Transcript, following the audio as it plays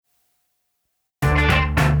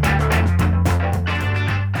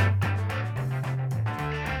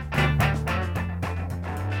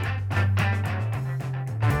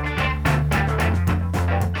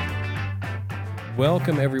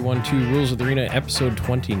Welcome, everyone, to Rules of the Arena, episode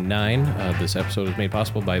 29. This episode is made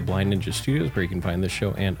possible by Blind Ninja Studios, where you can find this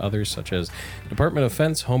show and others, such as Department of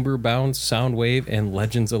Defense, Homebrew Bounds, Soundwave, and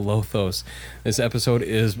Legends of Lothos. This episode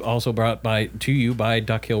is also brought to you by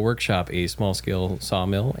Duck Hill Workshop, a small-scale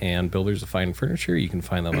sawmill and builders of fine furniture. You can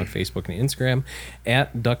find them on Facebook and Instagram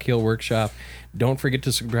at Duck Hill Workshop. Don't forget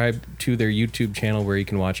to subscribe to their YouTube channel, where you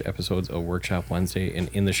can watch episodes of Workshop Wednesday and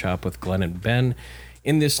In the Shop with Glenn and Ben.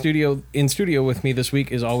 In studio with me this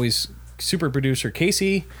week is always super producer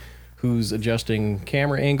Casey, who's adjusting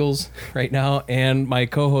camera angles right now, and my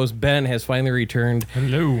co-host Ben has finally returned.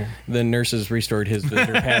 Hello. The nurses restored his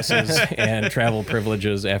visitor passes and travel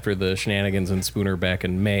privileges after the shenanigans in Spooner back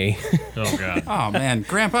in May. Oh, God. Oh, man.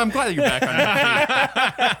 Grandpa, I'm glad you're back on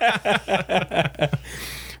your feet.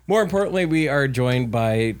 More importantly, we are joined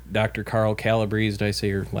by Dr. Carl Calabrese. Did I say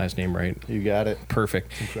your last name right? You got it.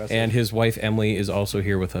 Perfect. Impressive. And his wife, Emily, is also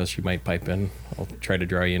here with us. She might pipe in. I'll try to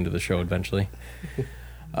draw you into the show eventually.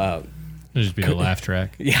 It'll just be a laugh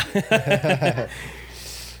track. Yeah.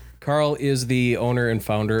 Carl is the owner and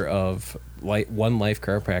founder of One Life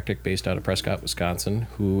Chiropractic, based out of Prescott, Wisconsin,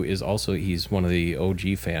 who is also, he's one of the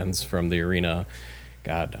OG fans from the arena.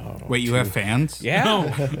 God, I don't know. Wait, you have fans? Yeah.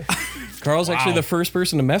 No. Carl's actually the first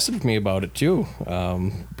person to message me about it, too.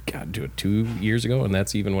 Do it 2 years ago, and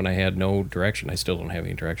that's even when I had no direction. I still don't have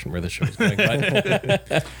any direction where the show's going.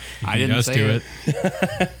 But I didn't Just say do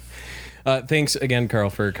it. thanks again, Carl,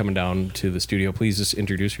 for coming down to the studio. Please just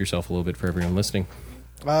introduce yourself a little bit for everyone listening.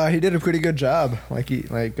 He did a pretty good job.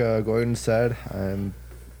 Like Gordon said, I'm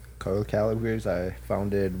Carl Calabrese. I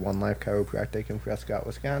founded One Life Chiropractic in Prescott,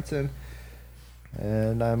 Wisconsin,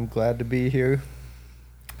 and I'm glad to be here.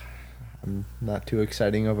 I'm not too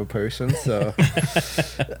exciting of a person, so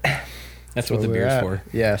That's what the beer's for.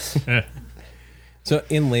 Yes. So,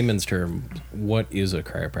 in layman's terms, what is a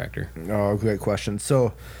chiropractor? Oh, great question.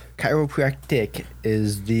 So, chiropractic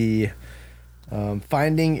is the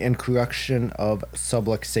finding and correction of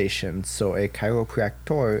subluxation. So, a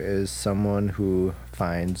chiropractor is someone who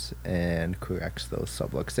finds and corrects those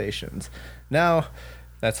subluxations. Now,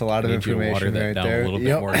 that's a lot of information water that right down there. a little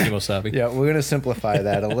bit more, Kimosabi. Yeah, we're going to simplify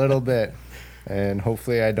that a little bit, and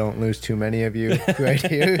hopefully I don't lose too many of you right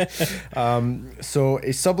here. So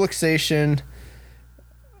a subluxation,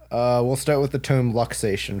 we'll start with the term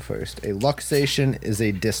luxation first. A luxation is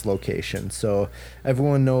a dislocation. So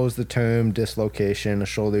everyone knows the term dislocation. A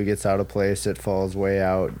shoulder gets out of place, it falls way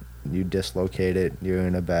out, you dislocate it, you're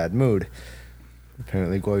in a bad mood.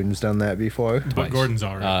 Apparently Gordon's done that before. But Gordon's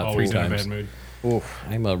always 3 in a times. bad mood. Oof.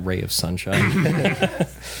 I'm a ray of sunshine.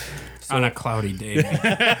 On a cloudy day.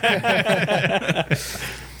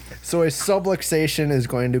 So a subluxation is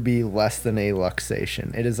going to be less than a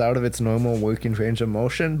luxation. It is out of its normal working range of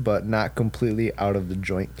motion, but not completely out of the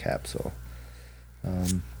joint capsule.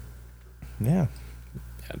 Yeah.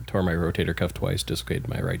 I tore my rotator cuff twice, dislocated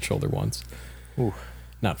my right shoulder once. Ooh,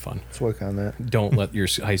 Not fun. let's work on that. Don't let your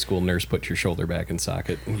high school nurse put your shoulder back in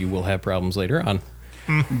socket. You will have problems later on.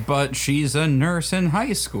 But she's a nurse in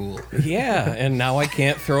high school. Yeah, and now I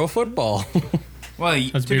can't throw a football. Well,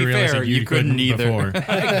 Let's to be be realistic, fair, you couldn't either. before.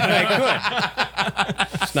 I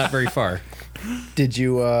could. It's not very far. Did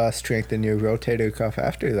you strengthen your rotator cuff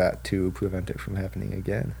after that to prevent it from happening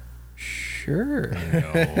again? Sure.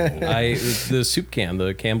 The soup can,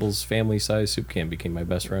 the Campbell's family size soup can, became my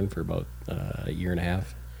best friend for about a year and a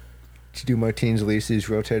half. Did you do Martins Lisi's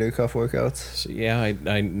rotator cuff workouts? So yeah,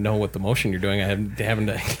 I know what the motion you're doing. I haven't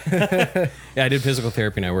yeah, I did physical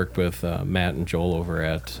therapy, and I worked with Matt and Joel over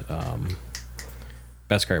at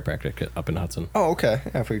Best Chiropractic up in Hudson. Oh, okay.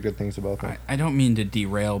 I've heard good things about that. I don't mean to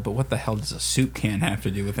derail, but what the hell does a soup can have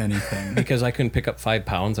to do with anything? Because I couldn't pick up 5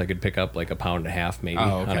 pounds, I could pick up like 1.5 pounds maybe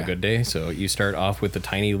on a good day. So you start off with the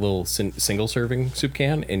tiny little single serving soup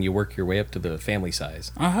can, and you work your way up to the family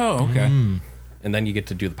size. Oh, okay. And then you get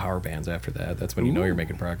to do the power bands after that. That's when you know you're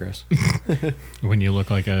making progress. When you look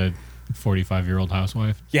like a 45-year-old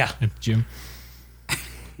housewife Yeah. at the gym.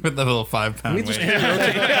 With the little 5-pound weight.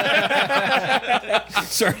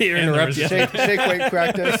 Sorry to interrupt you. Shake weight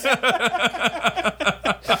practice.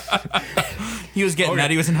 He was getting that.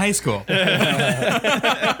 He was in high school.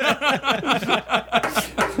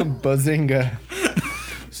 Bazinga.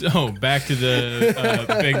 So, back to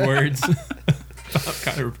the big words.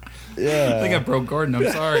 Yeah. I think I broke Gordon. I'm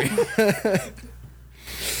sorry.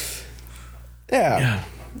 Yeah.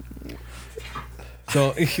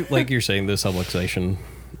 So, like you're saying, the subluxation.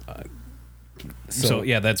 So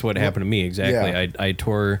yeah, that's what happened to me exactly. Yeah. I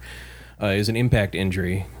tore. It was an impact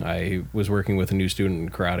injury. I was working with a new student in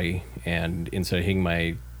karate, and instead of hitting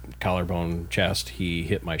my collarbone chest, he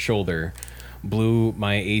hit my shoulder. blew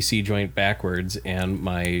my AC joint backwards, and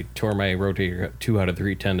tore my rotator, 2 out of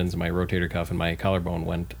 3 tendons in my rotator cuff, and my collarbone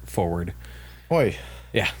went forward. Boy,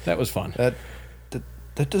 Yeah, that was fun.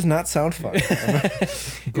 that does not sound fun.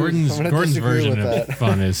 Gordon's I'm gonna disagree version with of that.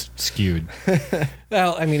 fun is skewed.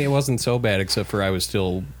 Well, I mean, it wasn't so bad, except for I was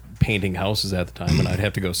still painting houses at the time, and I'd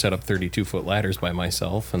have to go set up 32-foot ladders by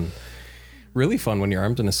myself, and really fun when your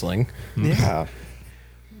arm's in a sling. Yeah.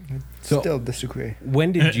 So- Still disagree.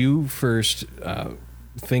 When did you first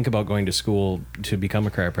think about going to school to become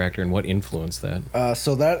a chiropractor, and what influenced that?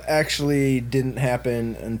 So that actually didn't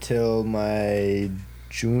happen until my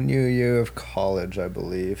junior year of college, I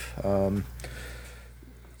believe.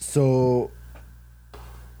 So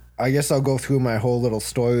I guess I'll go through my whole little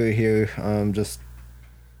story here, just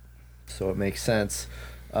so it makes sense.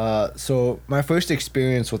 So my first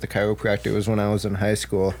experience with a chiropractor was when I was in high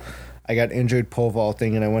school. I got injured pole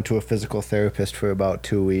vaulting, and I went to a physical therapist for about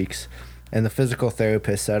 2 weeks. And the physical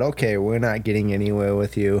therapist said, okay, we're not getting anywhere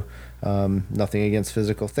with you. Nothing against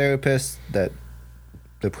physical therapists. That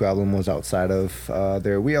the problem was outside of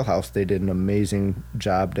their wheelhouse. They did an amazing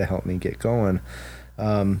job to help me get going.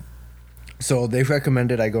 So they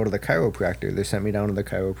recommended I go to the chiropractor. They sent me down to the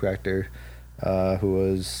chiropractor, who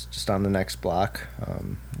was just on the next block.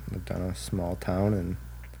 Lived on a small town, and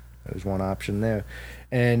there was one option there.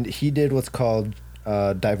 And he did what's called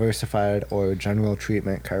diversified or general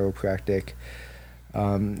treatment chiropractic.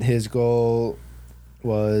 His goal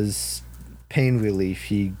was pain relief.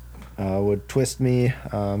 He would twist me,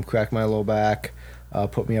 crack my low back,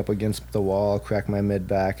 put me up against the wall, crack my mid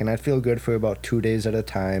back, and I'd feel good for about 2 days at a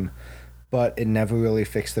time. But it never really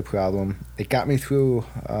fixed the problem. It got me through.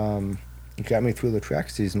 It got me through the track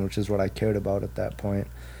season, which is what I cared about at that point.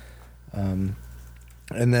 And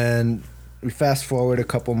then we fast forward a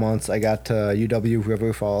couple months. I got to UW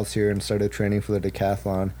River Falls here and started training for the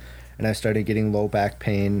decathlon, and I started getting low back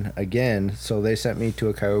pain again. So they sent me to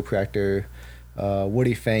a chiropractor,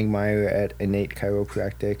 Woody Fangmeyer at Innate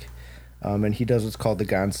Chiropractic, and he does what's called the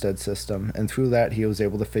Gonstead system. And through that, he was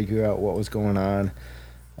able to figure out what was going on,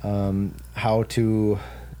 how to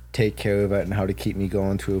take care of it, and how to keep me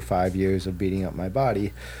going through 5 years of beating up my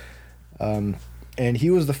body. And he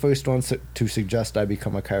was the first one to suggest I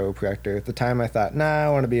become a chiropractor. At the time, I thought, nah, I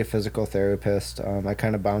want to be a physical therapist. I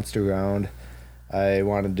kind of bounced around. I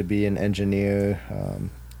wanted to be an engineer.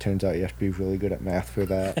 Turns out you have to be really good at math for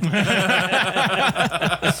that.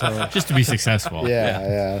 So, Just to be successful.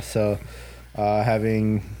 yeah. So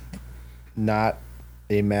having not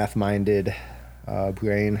a math-minded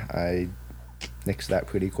brain, I nixed that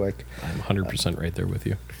pretty quick. I'm 100% right there with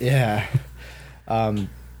you. Yeah.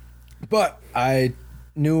 But I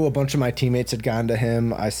knew a bunch of my teammates had gone to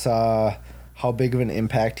him. I saw how big of an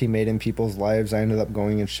impact he made in people's lives. I ended up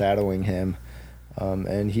going and shadowing him.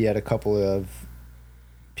 And he had a couple of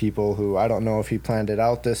people who, I don't know if he planned it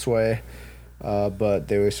out this way, but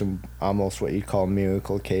there were some almost what you'd call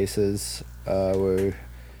miracle cases, where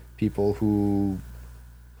people who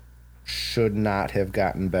should not have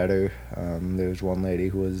gotten better. There was one lady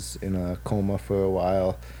who was in a coma for a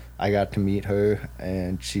while. I got to meet her,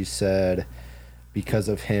 and she said because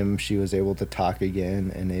of him, she was able to talk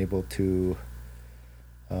again and able to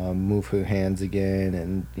move her hands again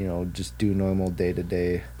and, just do normal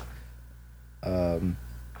day-to-day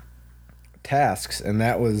tasks. And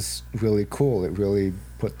that was really cool. It really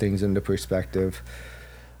put things into perspective.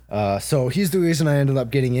 So he's the reason I ended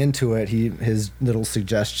up getting into it. His little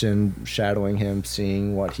suggestion, shadowing him,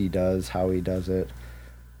 seeing what he does, how he does it,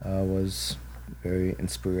 was very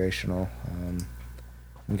inspirational, and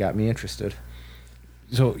got me interested.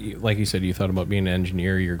 So, like you said, you thought about being an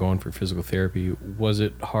engineer. You're going for physical therapy. Was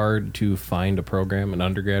it hard to find a program, an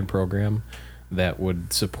undergrad program, that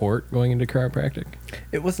would support going into chiropractic?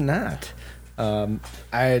 It was not.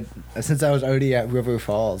 Since I was already at River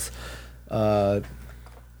Falls, there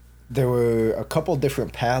were a couple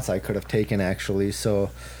different paths I could have taken, actually. So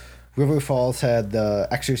River Falls had the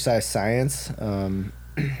exercise science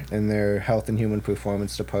in their health and human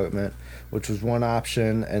performance department, which was one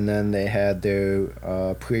option, and then they had their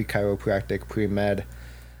pre-chiropractic, pre-med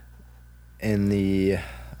in the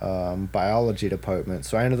biology department.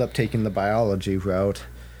 So I ended up taking the biology route,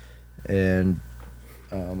 and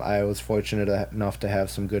I was fortunate enough to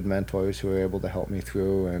have some good mentors who were able to help me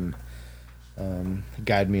through and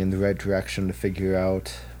guide me in the right direction to figure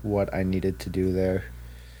out what I needed to do there.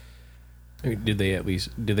 Did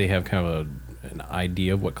they have kind of an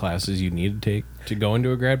idea of what classes you needed to take to go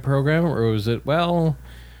into a grad program, or was it, well,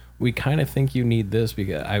 we kind of think you need this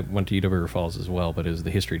because I went to UW Falls as well, but it was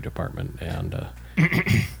the history department, and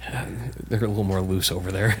they're a little more loose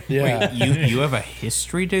over there. Yeah. Wait, you have a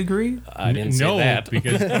history degree? I didn't say no, that.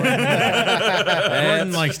 because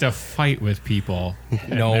Gordon likes to fight with people.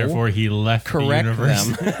 And No. therefore he left the Correct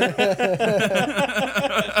university. them.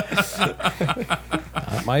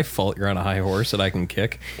 Not my fault you're on a high horse that I can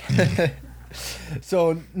kick.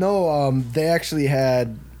 So no, they actually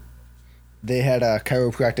had a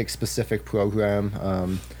chiropractic specific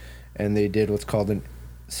program, and they did what's called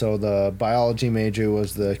so the biology major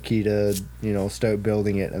was the key to start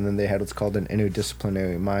building it, and then they had what's called an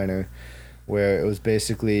interdisciplinary minor, where it was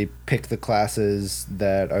basically pick the classes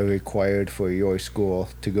that are required for your school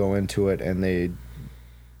to go into it, and they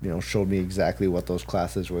showed me exactly what those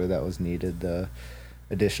classes were that was needed. The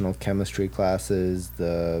additional chemistry classes,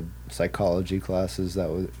 the psychology classes that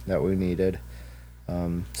were needed.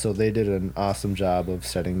 So they did an awesome job of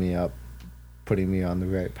setting me up, putting me on the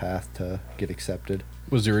right path to get accepted.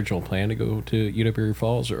 Was the original plan to go to UW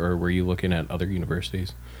Falls, or were you looking at other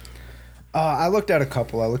universities? I looked at a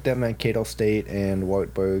couple. I looked at Mankato State and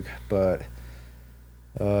Wartburg, but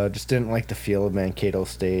just didn't like the feel of Mankato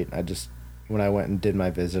State. When I went and did my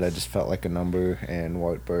visit, I just felt like a number, and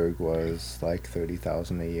Wartburg was like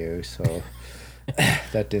 $30,000 a year, so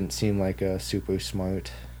that didn't seem like a super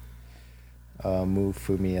smart move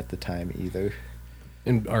for me at the time either.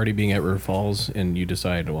 And already being at River Falls, and you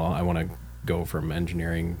decide, well, I want to go from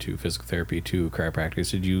engineering to physical therapy to chiropractic.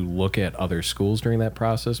 Did you look at other schools during that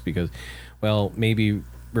process? Because, well, maybe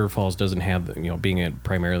River Falls doesn't have, being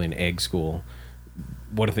primarily an ag school.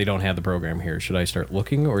 What if they don't have the program here? Should I start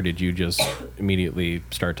looking, or did you just immediately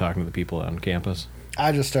start talking to the people on campus?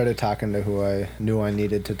 I just started talking to who I knew I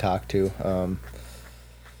needed to talk to.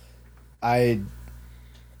 And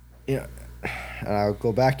I'll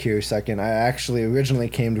go back here a second. I actually originally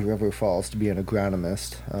came to River Falls to be an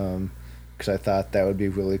agronomist, because I thought that would be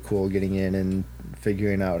really cool, getting in and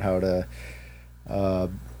figuring out how to,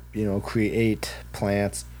 create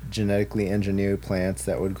plants, genetically engineered plants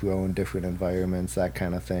that would grow in different environments, that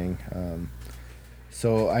kind of thing.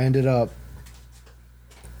 So I ended up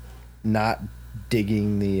not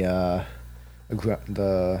digging the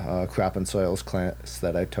crop and soils class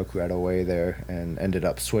that I took right away there, and ended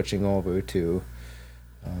up switching over to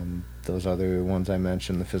those other ones I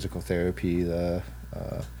mentioned, the physical therapy, the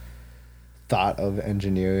thought of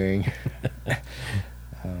engineering.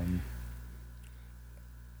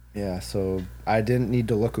 So I didn't need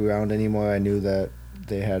to look around anymore. I knew that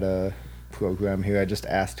they had a program here. I just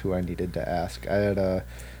asked who I needed to ask. I had a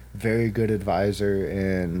very good advisor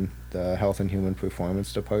in the Health and Human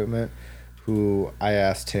Performance Department who I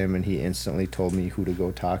asked him, and he instantly told me who to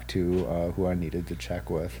go talk to, who I needed to check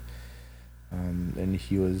with. And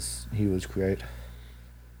he was great.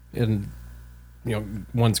 And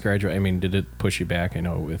once graduate, did it push you back? I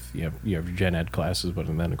know with you have gen ed classes, but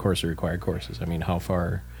then of course the required courses. How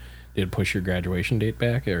far did it push your graduation date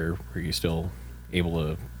back, or were you still able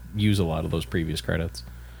to use a lot of those previous credits?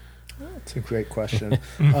 That's a great question.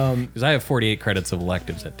 Because I have 48 credits of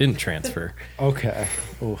electives that didn't transfer. Okay.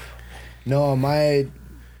 Oof. No, my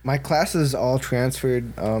classes all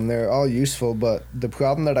transferred. They're all useful, but the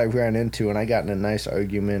problem that I ran into, and I got in a nice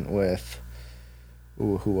argument with,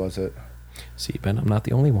 who was it? See, Ben, I'm not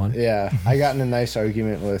the only one. Yeah, I got in a nice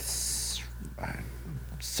argument with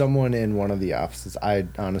someone in one of the offices. I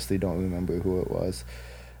honestly don't remember who it was.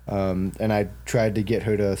 And I tried to get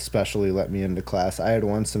her to specially let me into class. I had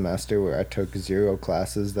one semester where I took 0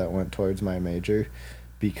 classes that went towards my major,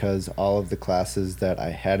 because all of the classes that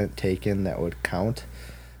I hadn't taken that would count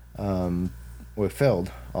were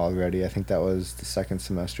filled already. I think that was the second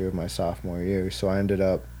semester of my sophomore year. So I ended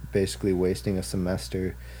up basically wasting a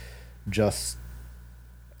semester just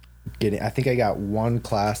I think I got one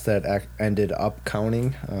class that ended up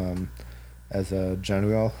counting as a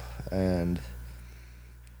general, and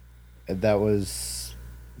that was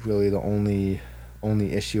really the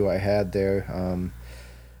only issue I had there.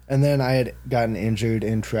 And then I had gotten injured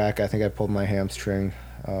in track. I think I pulled my hamstring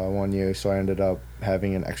one year, so I ended up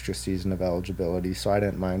having an extra season of eligibility, so I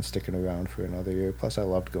didn't mind sticking around for another year. Plus I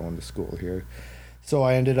loved going to school here. So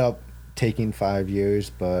I ended up taking 5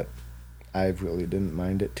 years, but I really didn't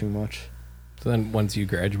mind it too much. So then once you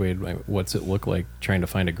graduated, what's it look like trying to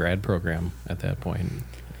find a grad program at that point?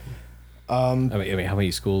 How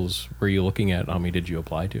many schools were you looking at? How many did you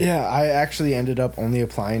apply to? Yeah, I actually ended up only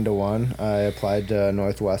applying to one. I applied to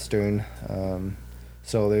Northwestern.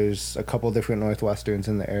 So there's a couple different Northwesterns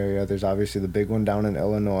in the area. There's obviously the big one down in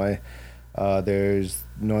Illinois. There's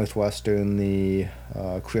Northwestern, the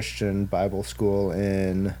Christian Bible School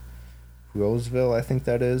in Roseville, I think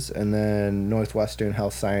that is, and then Northwestern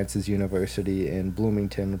Health Sciences University in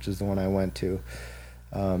Bloomington, which is the one I went to.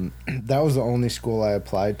 That was the only school I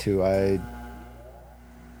applied to.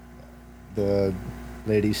 The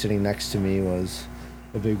lady sitting next to me was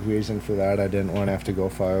a big reason for that. I didn't want to have to go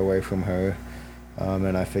far away from her,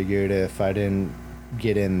 and I figured if I didn't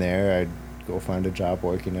get in there, I'd go find a job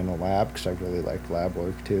working in a lab, because I really liked lab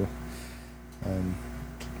work too.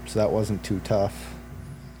 So that wasn't too tough.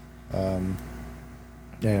 And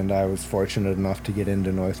I was fortunate enough to get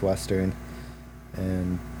into Northwestern,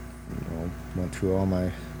 and went through all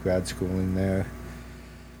my grad schooling there.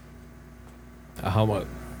 How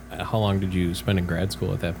long did you spend in grad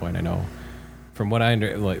school at that point? I know, from what I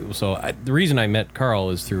the reason I met Carl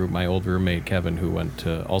is through my old roommate Kevin, who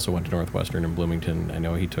also went to Northwestern in Bloomington. I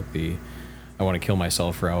know he took the I want to kill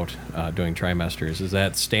myself route doing trimesters. Is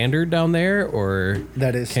that standard down there, or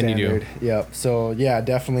that is can standard? You do? Yep. So yeah,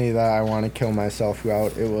 definitely that I want to kill myself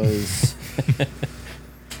route. It was.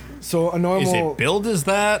 So a normal. Is it billed as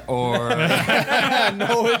that, or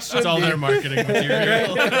no? It should It's all be. their marketing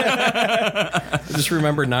material. Just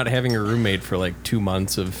remember not having a roommate for like 2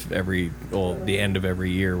 months of the end of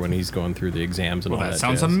every year when he's going through the exams and all that. that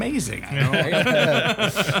sounds jazz. amazing. I know.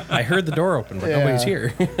 I heard the door open, but Yeah. nobody's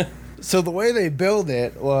here. So the way they build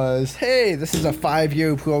it was, hey, this is a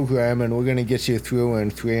 5-year program, and we're gonna get you through in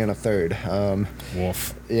 3 1/3.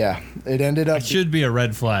 Wolf. Yeah, it ended up. That should be a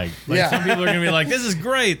red flag. Like, Yeah. some people are going to be like, this is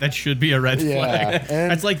great. That should be a red Yeah, flag.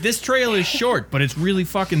 and- It's like, this trail is short, but it's really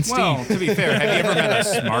fucking steep. Well, to be fair, have you ever met a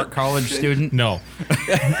smart college student? No.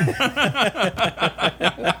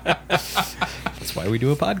 That's why we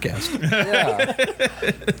do a podcast. Yeah.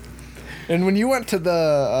 And when you went to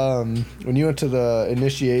the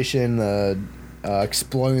initiation,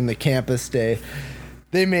 exploring the campus day,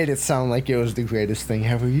 they made it sound like it was the greatest thing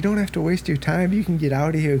ever. You don't have to waste your time. You can get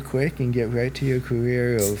out of here quick and get right to your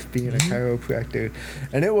career of being a chiropractor.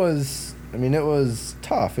 And it was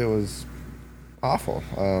tough. It was awful.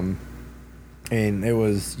 And it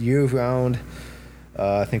was year round.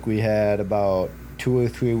 I think we had about 2 or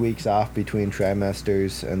 3 weeks off between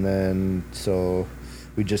trimesters, and then so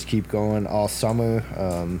we just keep going all summer.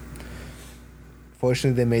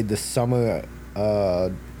 Fortunately, they made the summer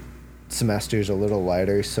semesters a little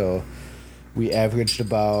lighter, so we averaged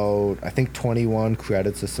about, I think, 21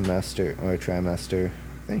 credits a semester or a trimester.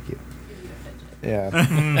 Thank you.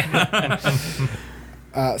 Yeah.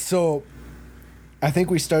 So I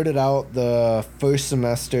think we started out the first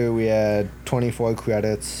semester, we had 24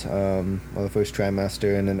 credits, or the first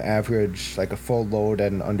trimester, and an average, like a full load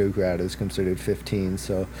at an undergrad is considered 15.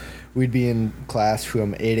 So we'd be in class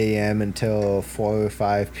from 8 a.m. until 4 or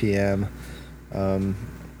 5 p.m.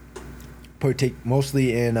 Partake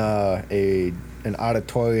mostly in an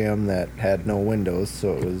auditorium that had no windows,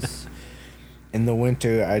 so it was in the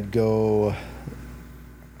winter. I'd go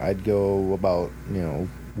about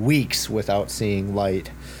weeks without seeing light.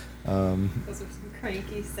 Those are some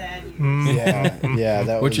cranky, sad years. Yeah,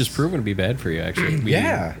 that Which was, is proven to be bad for you, actually. We,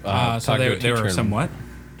 Yeah. So talked to a they were teacher and- somewhat.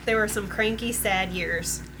 There were some cranky, sad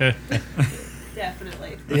years.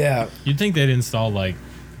 Definitely. Yeah, You'd think they'd install, like,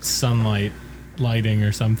 sunlight lighting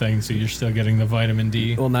or something, so you're still getting the vitamin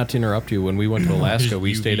D. Well, not to interrupt you, when we went to Alaska,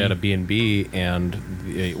 we UV. stayed at a B&B, and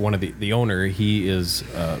one of the owner, he is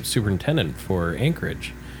superintendent for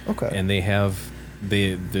Anchorage. Okay. And they have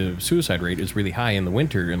the suicide rate is really high in the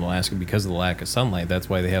winter in Alaska because of the lack of sunlight. That's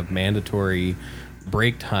why they have mandatory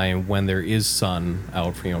break time when there is sun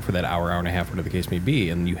out for that hour and a half, whatever the case may be,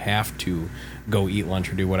 and you have to go eat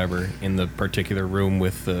lunch or do whatever in the particular room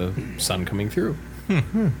with the sun coming through.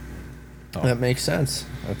 that makes sense.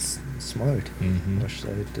 That's smart. Wish I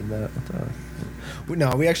did that.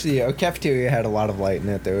 No, we actually, our cafeteria had a lot of light in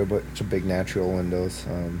it. There were a bunch of big natural windows.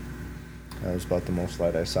 That was about the most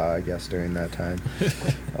light I saw, I guess, during that time.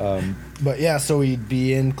 But yeah, so we'd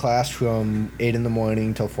be in class from 8 in the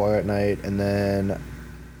morning till 4 at night, and then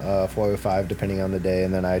 4 or 5, depending on the day,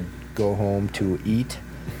 and then I'd go home to eat,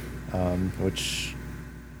 which,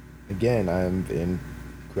 again, I'm in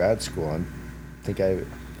grad school. I think I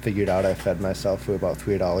figured out I fed myself for about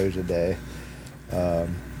 $3 a day.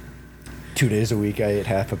 2 days a week I ate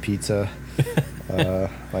half a pizza,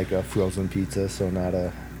 like a frozen pizza, so not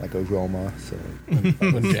like a Roma. So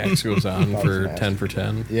When Jax goes on That for was nasty. 10 for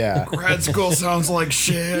 10. yeah, Grad school sounds like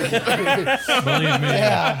shit. Believe me,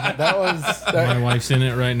 yeah, that was my wife's in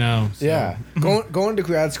it right now. So. yeah. Going to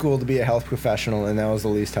grad school to be a health professional, and that was the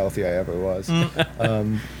least healthy I ever was.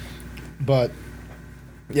 But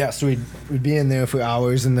yeah, so we'd be in there for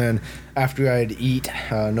hours, and then after I'd eat,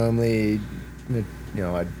 normally,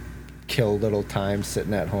 I'd kill little time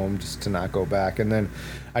sitting at home just to not go back. And then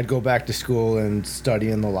I'd go back to school and study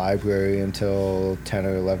in the library until 10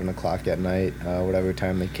 or 11 o'clock at night, whatever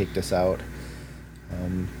time they kicked us out.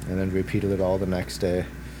 And then repeated it all the next day.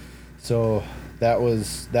 So that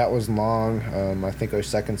was long. I think our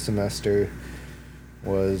second semester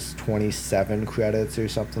was 27 credits or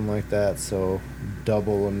something like that, so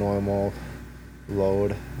double a normal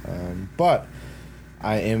load. But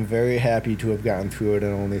I am very happy to have gotten through it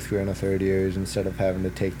in only 3 1/3 years instead of having to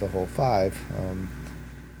take the whole 5.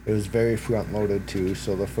 It was very front loaded too,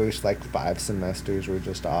 so the first 5 semesters were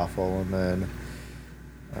just awful, and then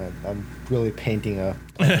I'm really painting a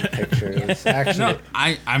pleasant picture. It's actually, No,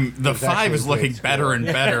 I'm the it's 5 actually is looking great better school. and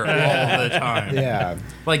better all the time. yeah.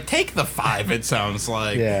 Take the 5, it sounds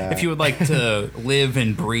like. Yeah. If you would like to live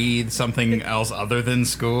and breathe something else other than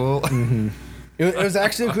school. It was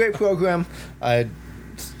actually a great program. I'm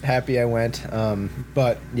happy I went.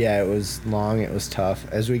 But yeah, it was long. It was tough.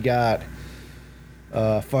 As we got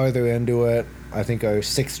farther into it, I think our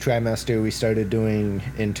 6th trimester, we started doing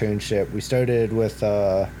internship. We started with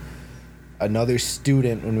another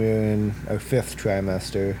student when we were in our 5th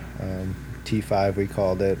trimester. T5 we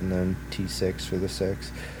called it, and then T6 for the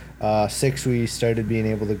 6th. 6 we started being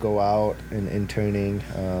able to go out and interning.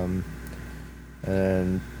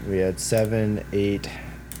 And we had 7, 8,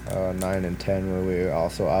 9, and 10 where we were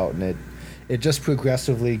also out, and it just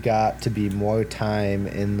progressively got to be more time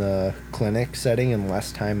in the clinic setting and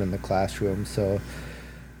less time in the classroom. So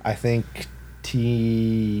I think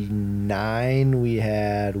T9 we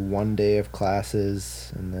had 1 day of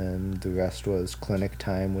classes, and then the rest was clinic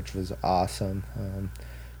time, which was awesome.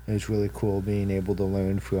 It was really cool being able to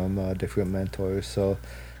learn from different mentors. So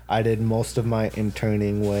I did most of my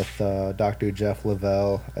interning with Dr. Jeff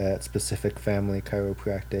Lavelle at Specific Family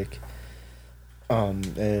Chiropractic.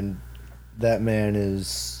 And that man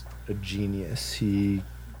is a genius. He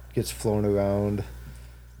gets flown around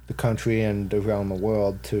the country and around the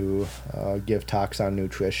world to give talks on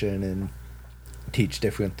nutrition and teach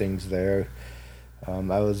different things there.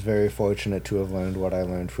 I was very fortunate to have learned what I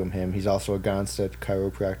learned from him. He's also a Gonstead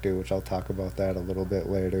chiropractor, which I'll talk about that a little bit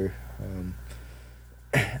later.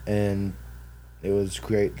 And it was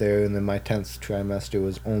great there. And then my 10th trimester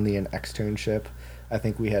was only an externship. I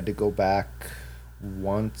think we had to go back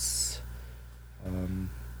once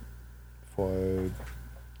for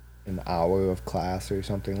an hour of class or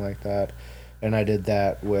something like that. And I did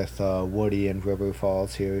that with Woody in River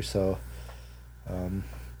Falls here. So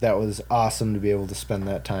that was awesome to be able to spend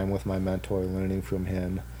that time with my mentor, learning from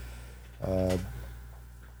him.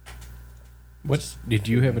 What did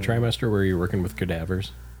you have a trimester where you're working with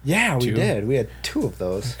cadavers? Yeah, we 2? did. We had 2 of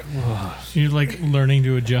those. You're learning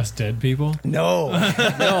to adjust dead people. No.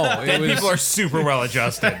 No, Dead people are super well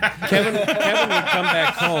adjusted. Kevin would come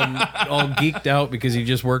back home all geeked out because he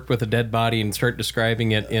just worked with a dead body and start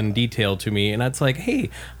describing it in detail to me. And it's like, hey,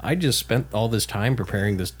 I just spent all this time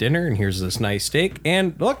preparing this dinner, and here's this nice steak.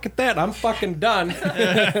 And look at that, I'm fucking done.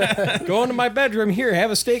 Go into my bedroom. Here, have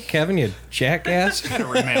a steak, Kevin, you jackass. I don't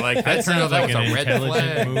remember like that. Sounds That like was an a red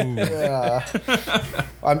flag. intelligent move.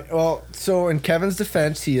 Well, so in Kevin's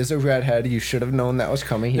defense, he is a redhead. You should have known that was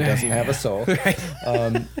coming. He doesn't have a soul.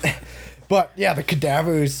 But yeah, the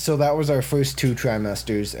cadavers. So that was our first 2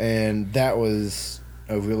 trimesters, and that was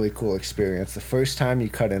a really cool experience. The first time you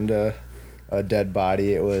cut into a dead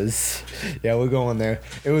body, it was, yeah, we're going there.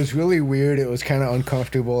 It was really weird. It was kind of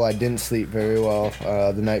uncomfortable. I didn't sleep very well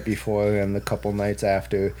the night before and the couple nights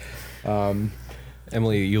after.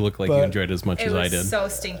 Emily, you look like you enjoyed it as much It as I was did. so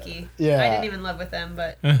stinky. Yeah. I didn't even live with them,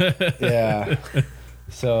 but Yeah.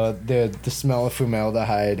 So the smell of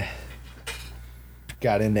formaldehyde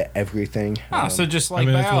got into everything. Oh, so just like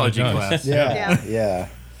that's what it biology does. class. Yeah, yeah.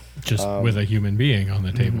 Just with a human being on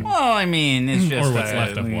the table. Well, I mean, it's just Or what's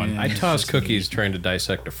left of one. I toss cookies trying to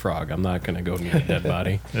dissect a frog. I'm not going to go near a dead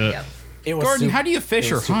body. yep. It was Gordon, super- how do you it fish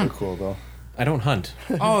or was super hunt? cool though. I don't hunt.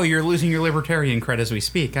 Oh, you're losing your libertarian cred as we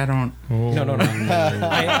speak. I don't. No.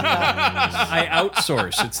 I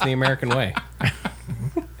outsource. It's the American way.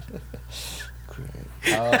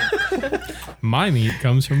 My meat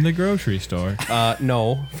comes from the grocery store.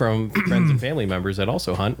 No, from friends and family members that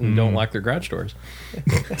also hunt and don't lock their garage doors.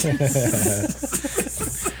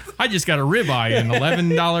 I just got a ribeye and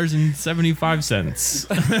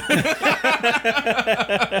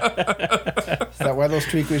 $11.75. Is that why those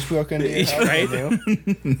tweakers broke into your house?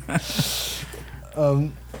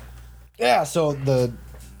 Right. Yeah, so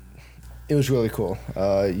it was really cool.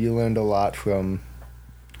 You learned a lot from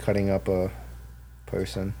cutting up a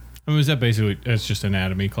person. I mean, was that basically, it's just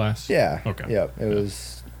anatomy class? Yeah. Okay. Yeah, it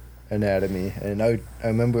was anatomy. And I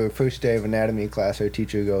remember first day of anatomy class, our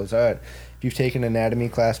teacher goes, all right, if you've taken anatomy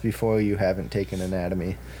class before, you haven't taken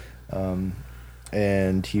anatomy.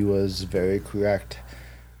 And he was very correct.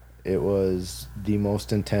 It was the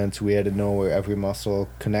most intense. We had to know where every muscle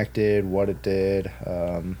connected, what it did,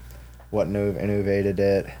 what nerve innervated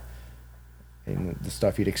it, and the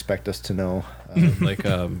stuff you'd expect us to know. Like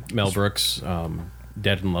Mel Brooks,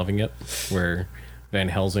 Dead and Loving It, where Van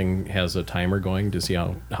Helsing has a timer going to see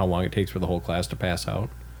how long it takes for the whole class to pass out.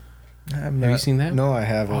 Have you seen that? No, I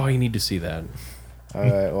haven't. Oh, you need to see that. All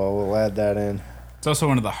right, well, we'll add that in. It's also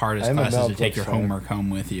one of the hardest I'm a classes Mel to take your Brooks fan. homework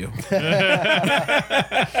home with you.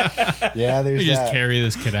 Yeah, there's You just that. carry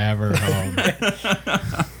this cadaver home.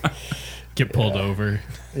 Get pulled over.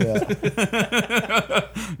 Yeah.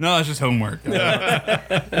 No, it's just homework.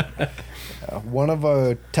 One of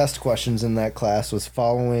our test questions in that class was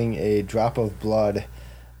following a drop of blood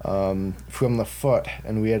from the foot,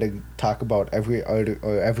 and we had to talk about every artery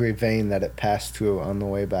or every vein that it passed through on the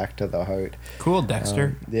way back to the heart. Cool,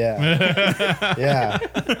 Dexter. Yeah, yeah,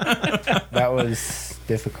 that was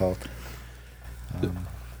difficult.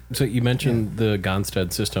 So you mentioned the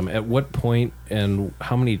Gonstead system. At what point and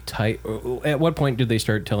how many at what point did they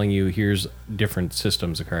start telling you here's different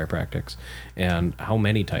systems of chiropractics, and how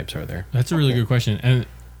many types are there? That's a really good question. And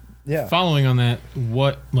Yeah. following on that,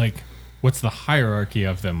 what's the hierarchy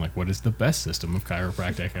of them? Like, what is the best system of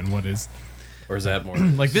chiropractic, and what is Or is that more?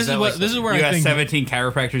 like this is where you got I think 17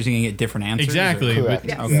 chiropractors, you can get different answers. exactly. or- Correct.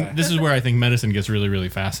 but Okay. This is where I think medicine gets really, really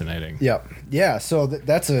fascinating. Yep. Yeah. So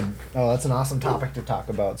that's an awesome topic to talk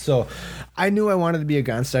about. So, I knew I wanted to be a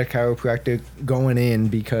Gonstead chiropractor going in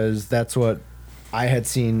because that's what I had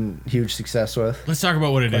seen huge success with. Let's talk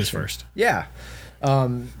about what it is first. Yeah.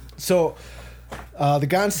 So, the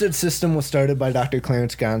Gonstead system was started by Dr.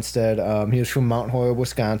 Clarence Gonstead. He was from Mount Horeb,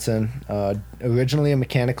 Wisconsin. Originally a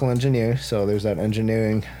mechanical engineer, so there's that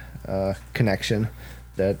engineering connection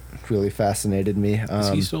that really fascinated me. Is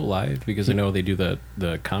he still alive? Because I know they do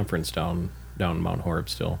the conference down Mount Horeb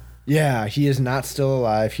still. Yeah, he is not still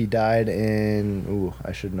alive. He died in,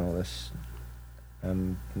 I should know this.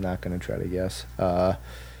 I'm not going to try to guess.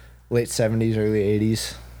 Late 70s, early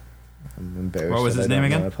 80s. I'm embarrassed. What was that his I name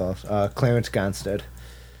don't again? know what else. Clarence Gonstead.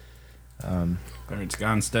 Clarence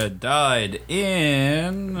Gonstead died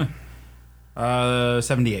in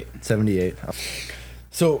 78. 78.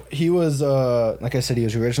 So he was, like I said, he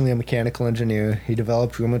was originally a mechanical engineer. He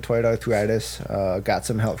developed rheumatoid arthritis, got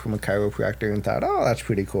some help from a chiropractor, and thought, oh, that's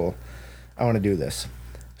pretty cool. I want to do this.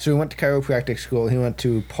 So he went to chiropractic school. He went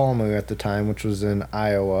to Palmer at the time, which was in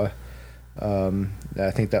Iowa.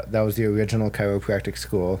 I think that was the original chiropractic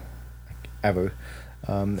school ever.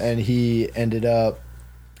 And he ended up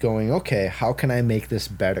going, okay, how can I make this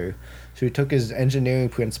better? So he took his engineering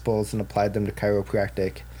principles and applied them to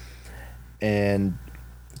chiropractic and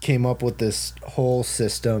came up with this whole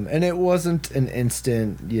system. And it wasn't an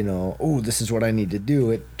instant, this is what I need to do.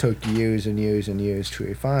 It took years and years and years to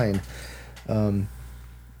refine.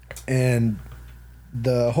 And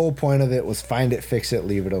the whole point of it was find it, fix it,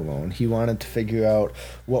 leave it alone. He wanted to figure out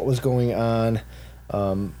what was going on,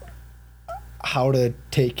 how to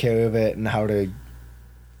take care of it, and how to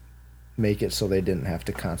make it so they didn't have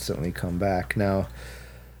to constantly come back. Now,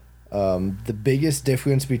 the biggest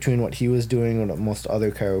difference between what he was doing and what most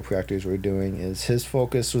other chiropractors were doing is his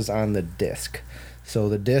focus was on the disc. So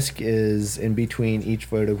the disc is in between each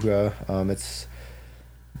vertebra. It's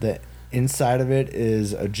the inside of it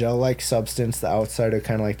is a gel-like substance. The outside are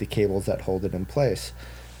kind of like the cables that hold it in place.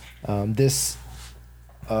 This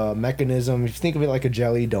mechanism, if you think of it like a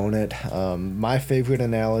jelly donut, my favorite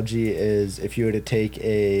analogy is if you were to take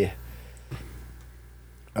a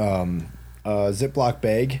Ziploc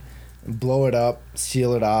bag, blow it up,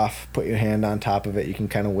 seal it off, put your hand on top of it. You can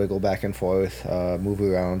kind of wiggle back and forth, move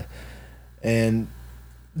around. And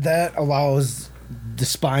that allows the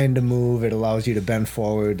spine to move. It allows you to bend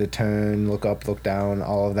forward, to turn, look up, look down,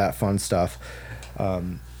 all of that fun stuff.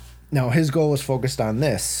 Now, his goal was focused on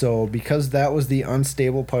this. So because that was the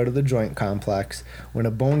unstable part of the joint complex, when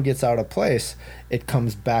a bone gets out of place, it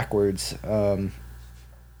comes backwards.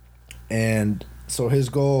 And so his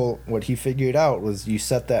goal, what he figured out was you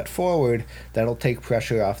set that forward, that'll take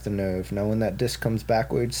pressure off the nerve. Now, when that disc comes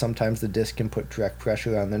backwards, sometimes the disc can put direct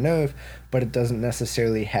pressure on the nerve, but it doesn't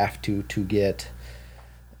necessarily have to get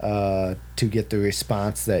the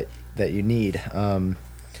response that you need.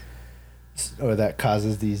 Or that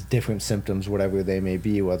causes these different symptoms, whatever they may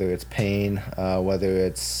be, whether it's pain, whether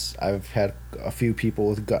it's... I've had a few people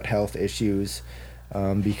with gut health issues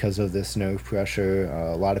because of this nerve pressure,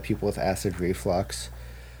 a lot of people with acid reflux.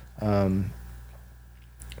 And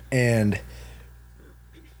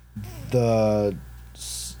the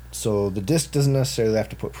disc doesn't necessarily have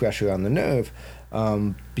to put pressure on the nerve,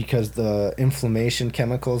 because the inflammation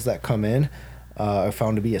chemicals that come in are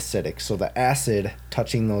found to be acidic. So the acid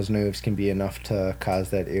touching those nerves can be enough to cause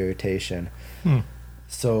that irritation.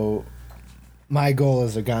 So my goal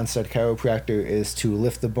as a Gonstead chiropractor is to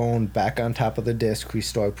lift the bone back on top of the disc,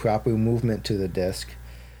 restore proper movement to the disc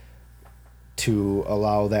to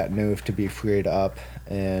allow that nerve to be freed up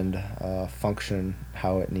and function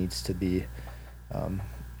how it needs to be.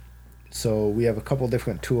 So we have a couple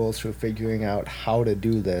different tools for figuring out how to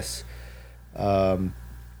do this.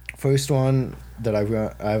 First one that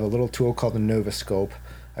I have a little tool called the Nervoscope.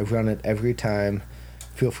 I run it every time.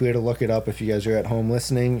 Feel free to look it up if you guys are at home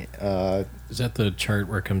listening. Is that the chart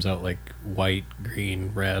where it comes out like white,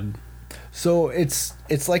 green, red? So it's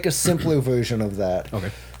like a simpler version of that.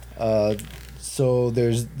 Okay. So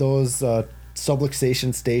there's those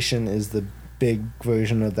subluxation station is the big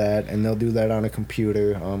version of that, and they'll do that on a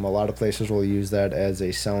computer. A lot of places will use that as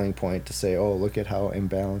a selling point to say, oh, look at how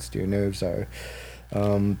imbalanced your nerves are.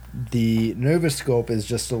 The Nervoscope is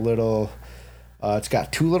just a little, it's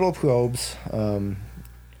got two little probes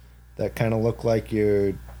that kind of look like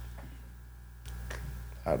your,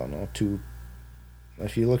 I don't know,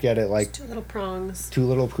 if you look at it like Just two little prongs. two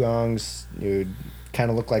little prongs, you kind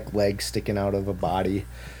of look like legs sticking out of a body.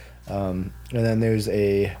 And then there's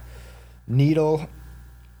a needle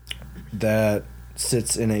that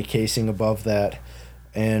sits in a casing above that,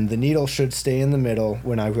 and the needle should stay in the middle.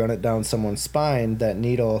 When I run it down someone's spine, that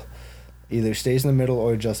needle either stays in the middle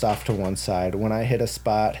or just off to one side. When I hit a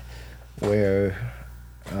spot where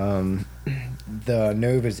the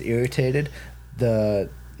nerve is irritated, the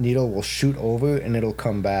needle will shoot over and it'll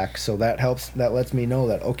come back. So that lets me know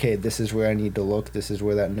that, okay, this is where I need to look, this is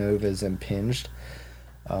where that nerve is impinged,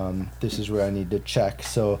 this is where I need to check.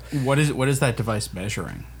 So What is that device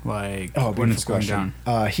measuring? Like when beautiful it's going question.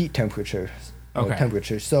 down? Heat temperature. Okay.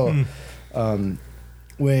 Temperature. So I'm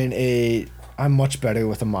much better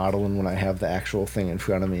with a model than when I have the actual thing in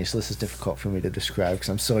front of me. So this is difficult for me to describe because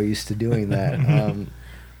I'm so used to doing that.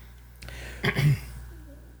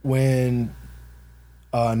 When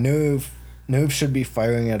a nerve should be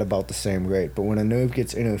firing at about the same rate, but when a nerve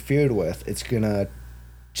gets interfered with, it's gonna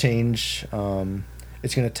change.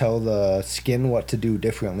 It's gonna tell the skin what to do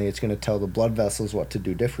differently. It's gonna tell the blood vessels what to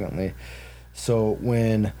do differently. So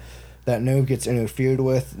when that nerve gets interfered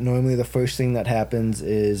with, normally the first thing that happens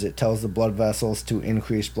is it tells the blood vessels to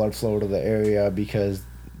increase blood flow to the area because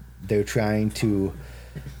they're trying to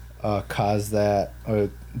cause that or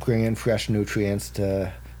bring in fresh nutrients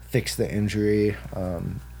to fix the injury,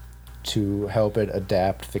 to help it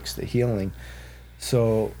adapt, fix the healing.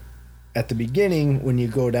 So at the beginning, when you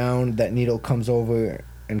go down, that needle comes over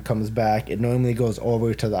and comes back. It normally goes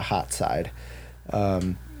over to the hot side.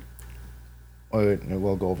 Or it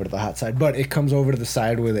will go over to the hot side, but it comes over to the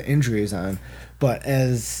side where the injury is on. But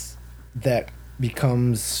as that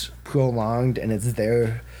becomes prolonged and it's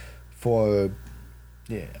there for,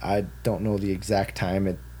 I don't know the exact time,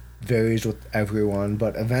 it varies with everyone,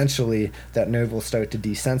 but eventually that nerve will start to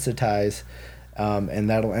desensitize, and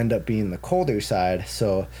that'll end up being the colder side.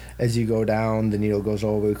 So as you go down, the needle goes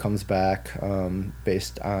over, comes back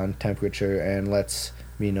based on temperature, and lets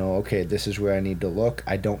me know, okay, this is where I need to look.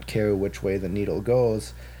 I don't care which way the needle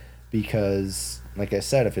goes because, like I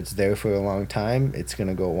said, if it's there for a long time, it's going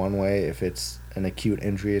to go one way. If it's an acute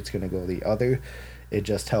injury, it's going to go the other. It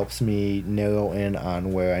just helps me narrow in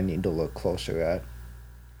on where I need to look closer at.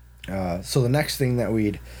 So the next thing that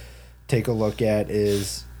we'd take a look at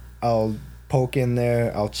is I'll poke in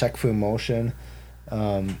there, I'll check for motion,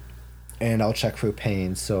 and I'll check for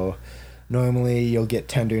pain. So normally you'll get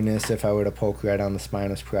tenderness if I were to poke right on the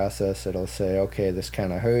spinous process. It'll say, okay, this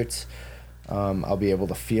kind of hurts. I'll be able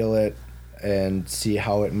to feel it and see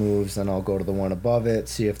how it moves. Then I'll go to the one above it,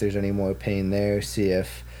 see if there's any more pain there, see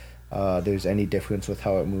if there's any difference with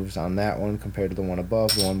how it moves on that one compared to the one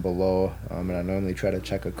above, the one below. And I normally try to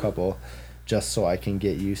check a couple just so I can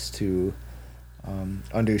get used to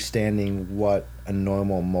understanding what a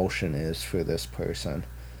normal motion is for this person.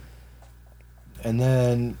 And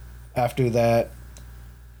then after that,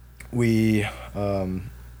 we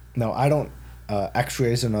now I don't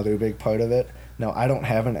X-ray is another big part of it. Now I don't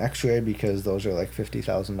have an X-ray because those are like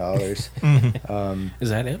 $50,000. Is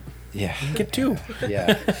that it? Yeah, Get two.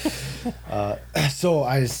 yeah. So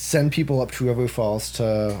I send people up to River Falls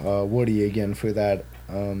to Woody again for that,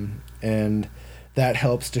 and that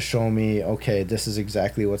helps to show me, okay, this is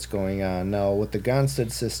exactly what's going on. Now with the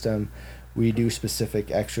Gonstead system, we do specific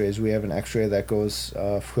X-rays. We have an X-ray that goes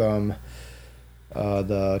from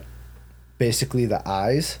basically the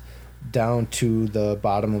eyes down to the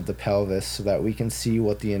bottom of the pelvis so that we can see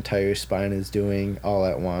what the entire spine is doing all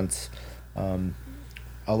at once.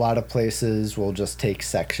 A lot of places will just take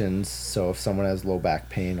sections. So if someone has low back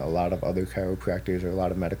pain, a lot of other chiropractors or a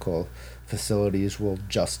lot of medical facilities will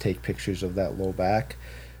just take pictures of that low back.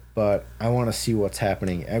 But I want to see what's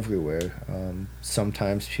happening everywhere.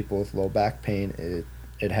 Sometimes people with low back pain,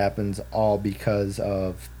 it happens all because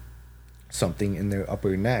of something in their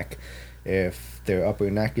upper neck. If their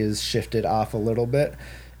upper neck is shifted off a little bit,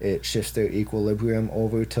 it shifts their equilibrium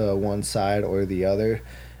over to one side or the other.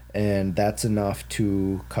 And that's enough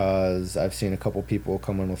to cause, I've seen a couple people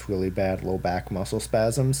come in with really bad low back muscle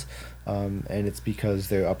spasms, and it's because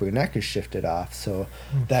their upper neck is shifted off. So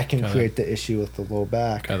that can create the issue with the low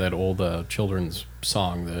back. That old children's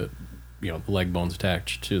song that, the leg bone's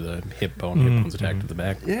attached to the hip bone, hip bone's attached to the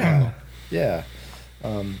back. Yeah, yeah.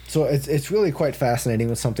 So it's really quite fascinating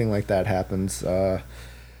when something like that happens.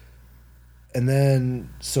 And then,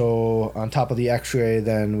 so on top of the x-ray,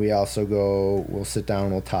 then we also we'll sit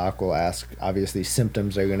down, we'll talk, we'll ask, obviously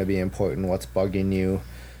symptoms are going to be important, what's bugging you,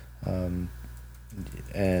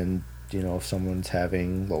 and, if someone's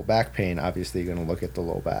having low back pain, obviously you're going to look at the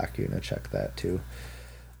low back, you're going to check that too.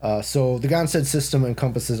 So the Gonstead system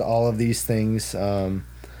encompasses all of these things,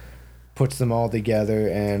 puts them all together,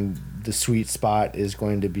 and the sweet spot is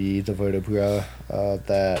going to be the vertebra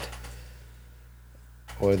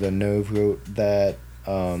or the nerve root that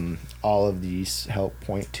all of these help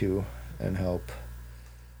point to and help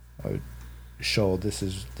show this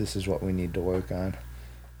is what we need to work on.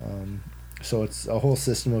 So it's a whole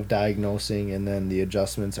system of diagnosing, and then the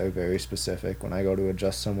adjustments are very specific. When I go to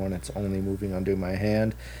adjust someone, it's only moving under my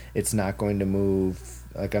hand. It's not going to move,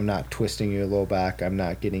 like I'm not twisting your low back. I'm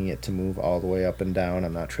not getting it to move all the way up and down.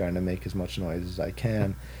 I'm not trying to make as much noise as I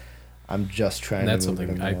can. I'm just trying to move it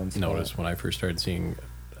in something I one spot. noticed when I first started seeing.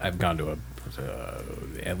 I've gone to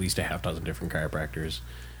at least a half dozen different chiropractors,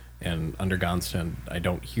 and under Gonstead, I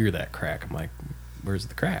don't hear that crack. I'm like, where's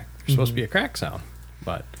the crack? There's supposed to be a crack sound.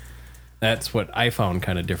 But that's what I found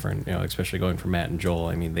kind of different, especially going from Matt and Joel.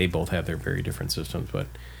 I mean, they both have their very different systems, but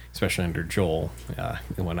especially under Joel,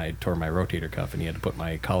 when I tore my rotator cuff and he had to put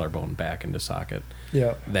my collarbone back into socket,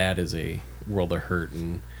 that is a world of hurt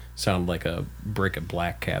and sound like a brick of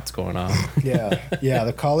black cats going on. Yeah,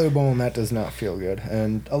 the collarbone, that does not feel good.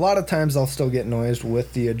 And a lot of times I'll still get noise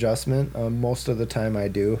with the adjustment. Most of the time I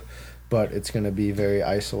do, but it's going to be very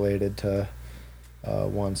isolated to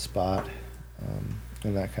one spot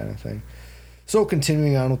and that kind of thing. So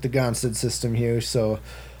continuing on with the Gonstead system here. So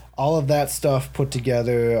all of that stuff put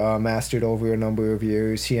together, mastered over a number of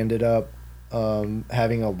years. He ended up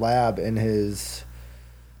having a lab in his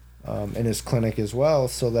clinic as well,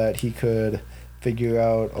 so that he could figure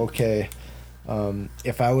out, okay,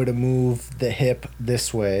 if I were to move the hip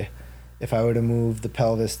this way, if I were to move the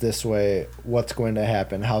pelvis this way, what's going to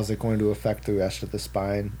happen? How's it going to affect the rest of the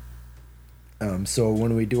spine? So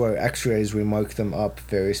when we do our x-rays, we mark them up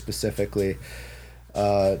very specifically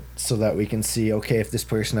so that we can see, okay, if this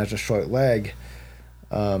person has a short leg,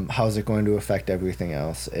 how's it going to affect everything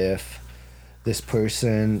else? If this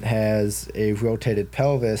person has a rotated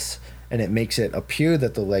pelvis and it makes it appear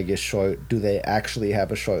that the leg is short, do they actually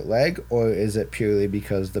have a short leg, or is it purely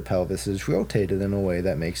because the pelvis is rotated in a way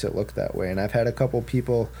that makes it look that way? And I've had a couple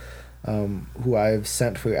people who I've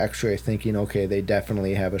sent for x-ray thinking, okay, they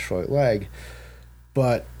definitely have a short leg,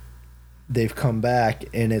 but they've come back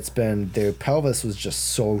and it's been their pelvis was just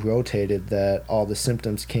so rotated that all the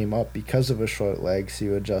symptoms came up because of a short leg. So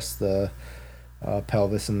you adjust the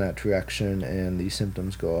pelvis in that direction and the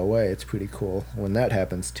symptoms go away. It's pretty cool when that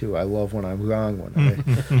happens too. I love when I'm wrong when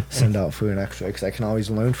I send out for an x-ray, because I can always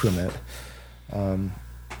learn from it. And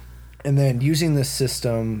then using this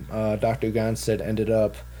system, Dr. Gonstead ended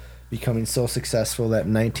up becoming so successful that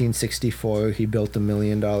in 1964 he built $1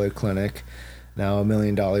 million clinic. Now $1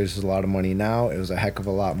 million is a lot of money now. It was a heck of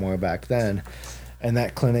a lot more back then. And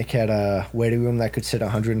that clinic had a waiting room that could sit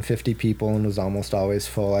 150 people and was almost always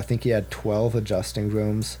full. I think he had 12 adjusting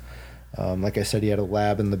rooms. Like I said, he had a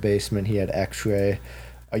lab in the basement. He had x-ray.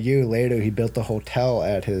 A year later, he built a hotel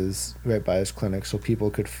right by his clinic so people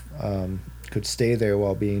could stay there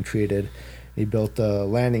while being treated. He built a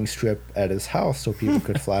landing strip at his house so people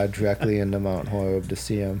could fly directly into Mount Horeb to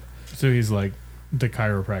see him. So he's like the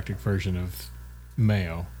chiropractic version of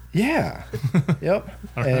Mayo. Yeah. Yep.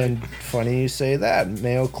 And funny you say that.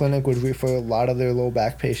 Mayo Clinic would refer a lot of their low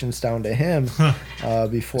back patients down to him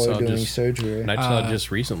before doing surgery. And I saw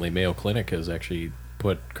just recently Mayo Clinic has actually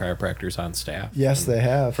put chiropractors on staff. Yes, they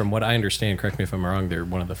have. From what I understand, correct me if I'm wrong, they're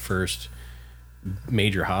one of the first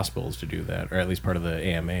major hospitals to do that, or at least part of the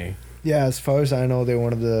AMA. Yeah, as far as I know, they're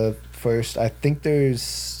one of the first. I think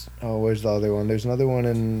there's where's the other one? There's another one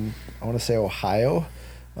in, I want to say, Ohio,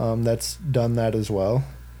 that's done that as well.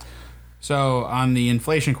 So on the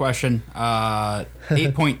inflation question,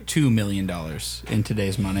 $8.2 million in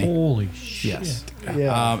today's money. Holy shit. Yes.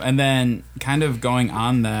 Yeah. And then kind of going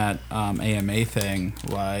on that AMA thing,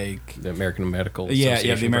 like The American Medical the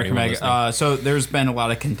Association, American for anyone Medical. listening. So there's been a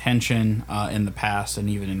lot of contention in the past and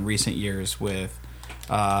even in recent years with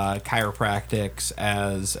chiropractics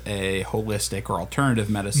as a holistic or alternative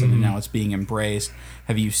medicine, and now it's being embraced.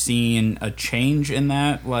 Have you seen a change in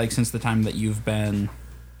that, like since the time that you've been?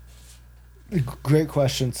 Great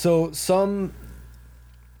question. So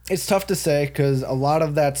it's tough to say because a lot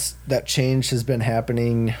of that change has been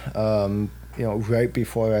happening, right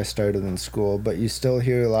before I started in school. But you still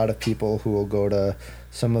hear a lot of people who will go to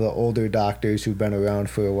some of the older doctors who've been around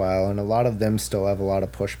for a while, and a lot of them still have a lot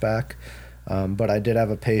of pushback. But I did have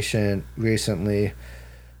a patient recently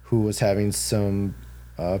who was having some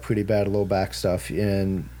pretty bad low back stuff,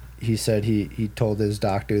 and he said he told his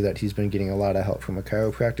doctor that he's been getting a lot of help from a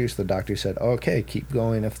chiropractor. So the doctor said, okay, keep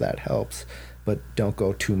going if that helps, but don't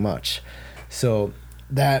go too much. So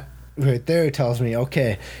that right there tells me,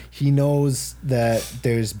 okay, he knows that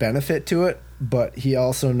there's benefit to it, but he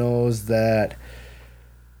also knows that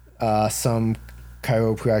some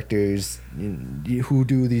chiropractors who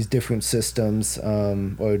do these different systems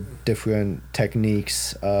or different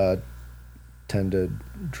techniques tend to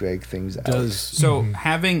drag things out. So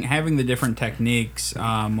having the different techniques,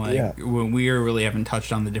 when we really haven't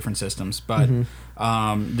touched on the different systems, but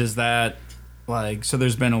does that, like, so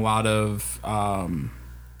there's been a lot of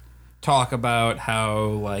talk about how,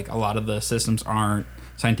 like, a lot of the systems aren't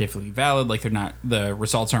scientifically valid, like the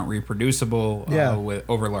results aren't reproducible with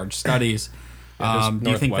over large studies. Does do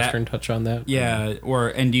you think Northwestern that touch on that? Yeah,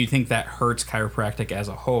 and do you think that hurts chiropractic as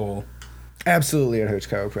a whole? Absolutely, it hurts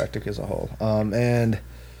chiropractic as a whole. And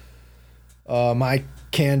my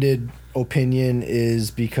candid opinion is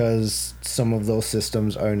because some of those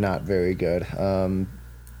systems are not very good.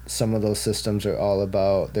 Some of those systems are all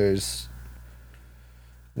about, there's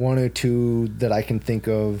one or two that I can think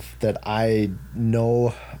of that I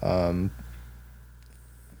know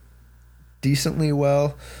decently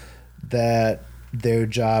well, that their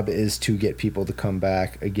job is to get people to come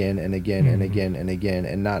back again and again and again and again,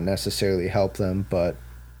 and not necessarily help them, but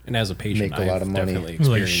And as a patient, make a lot of I've money. definitely Like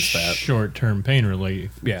experienced that. short-term pain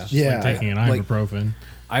relief. Yeah. It's Yeah. like taking an Like- ibuprofen.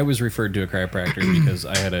 I was referred to a chiropractor because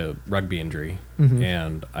I had a rugby injury,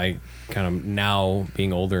 and I kind of, now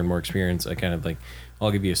being older and more experienced, I kind of like,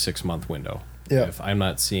 I'll give you a 6-month window. Yeah. If I'm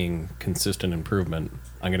not seeing consistent improvement,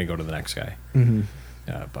 I'm going to go to the next guy.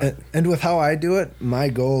 But And with how I do it, my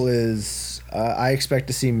goal is I expect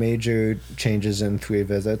to see major changes in 3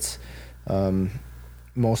 visits.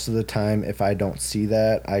 Most of the time, if I don't see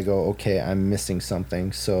that, I go, okay, I'm missing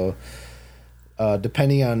something. So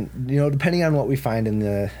depending on what we find in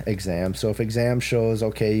the exam. So if exam shows,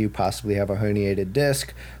 okay, you possibly have a herniated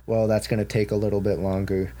disc, well, that's going to take a little bit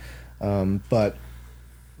longer. But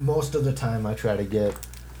most of the time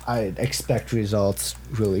I expect results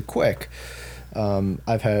really quick.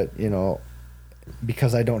 I've had,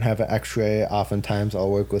 because I don't have an x-ray, oftentimes I'll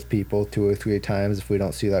work with people 2 or 3 times. If we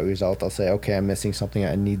don't see that result, I'll say, okay, I'm missing something.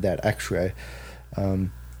 I need that x-ray. And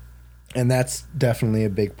that's definitely a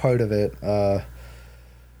big part of it.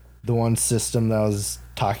 The one system that I was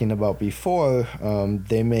talking about before,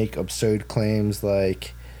 they make absurd claims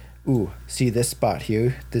like, ooh, see this spot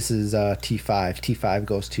here? This is T5. T5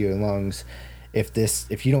 goes to your lungs.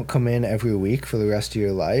 If you don't come in every week for the rest of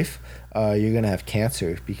your life, you're gonna have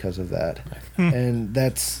cancer because of that. And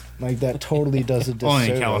that's like, that totally does a disservice.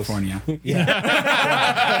 Only in California.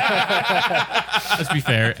 Let's be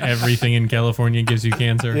fair. Everything in California gives you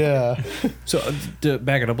cancer. Yeah. So to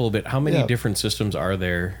back it up a little bit, how many Yeah. different systems are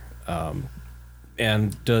there?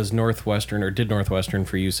 And did Northwestern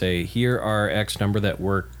for you say, here are X number that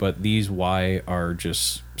work, but these Y are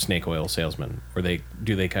just snake oil salesmen? Or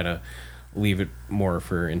do they kind of leave it more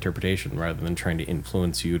for interpretation rather than trying to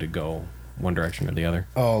influence you to go one direction or the other?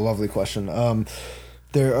 Oh, lovely question.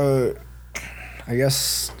 There are, I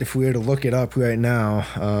guess, if we were to look it up right now,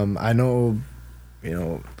 I know,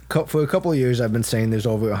 for a couple of years I've been saying there's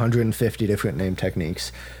over 150 different name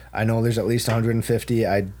techniques. I know there's at least 150.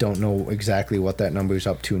 I don't know exactly what that number is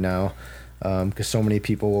up to now, because so many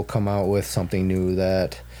people will come out with something new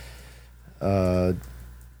that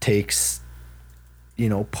takes,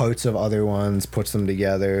 parts of other ones, puts them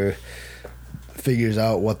together, figures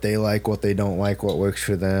out what they like, what they don't like, what works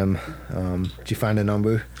for them. Did you find a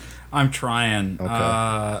number? I'm trying.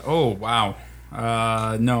 Okay. Oh, wow.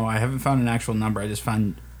 No, I haven't found an actual number. I just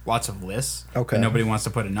found lots of lists. Okay. And nobody wants to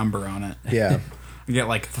put a number on it. Yeah. You get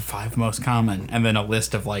like the 5 most common, and then a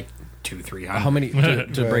list of like 200-300. How many,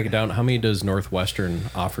 to break it down, how many does Northwestern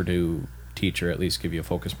offer to teach, or at least give you a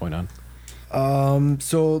focus point on?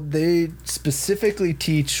 So they specifically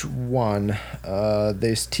teach one.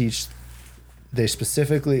 They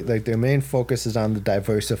specifically, like, their main focus is on the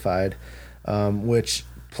diversified, which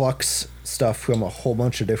plucks stuff from a whole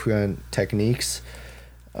bunch of different techniques.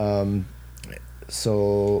 And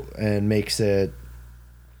makes it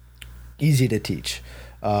easy to teach.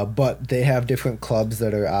 But they have different clubs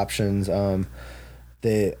that are options.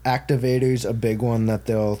 The activator's a big one that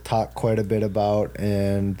they'll talk quite a bit about,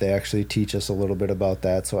 and they actually teach us a little bit about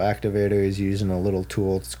that. So activator is using a little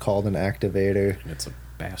tool. It's called an activator. It's a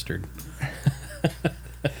bastard.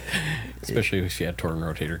 Especially if you had torn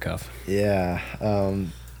rotator cuff. Yeah.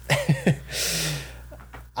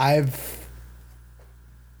 I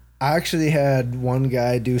actually had one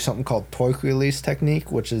guy do something called torque release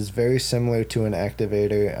technique, which is very similar to an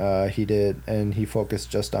activator. He focused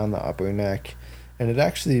just on the upper neck, and it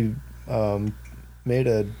actually made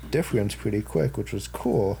a difference pretty quick, which was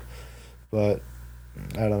cool. But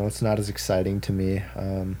I don't know, it's not as exciting to me.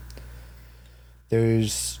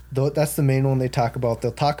 That's the main one they talk about.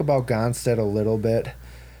 They'll talk about Gonstead a little bit,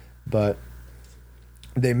 but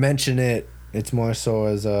they mention it. It's more so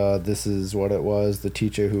as this is what it was. The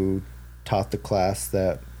teacher who taught the class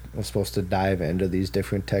that was supposed to dive into these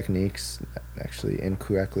different techniques actually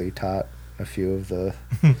incorrectly taught a few of the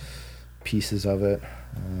pieces of it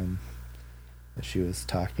that she was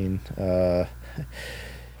talking.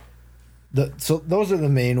 So those are the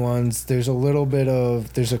main ones. There's a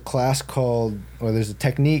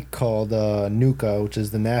technique called NUCA, which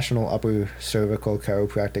is the National Upper Cervical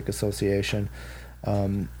Chiropractic Association.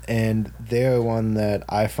 And they're one that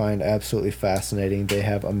I find absolutely fascinating. They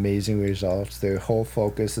have amazing results. Their whole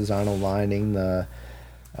focus is on aligning the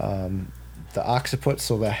occiput,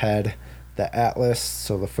 so the head, the atlas,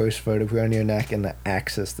 so the first vertebra in your neck, and the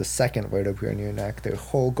axis, the second vertebra in your neck. Their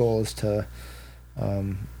whole goal is to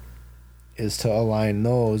align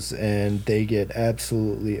those, and they get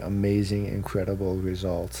absolutely amazing, incredible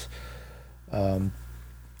results.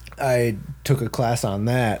 I took a class on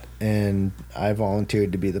that, and I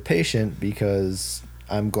volunteered to be the patient because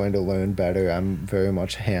I'm going to learn better. I'm very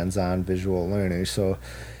much hands-on visual learner. So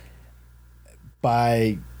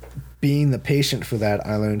by being the patient for that,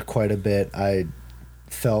 I learned quite a bit. I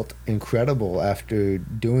felt incredible after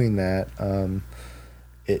doing that.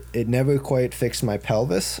 It never quite fixed my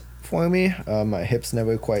pelvis for me. My hips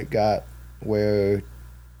never quite got where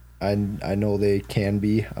I know they can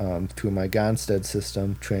be through my Gonstead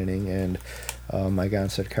system training and my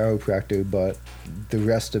Gonstead chiropractor, but the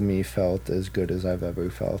rest of me felt as good as I've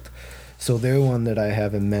ever felt. So they're one that I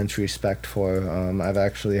have immense respect for. I've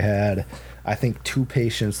actually had, I think, 2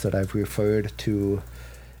 patients that I've referred to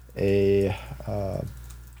a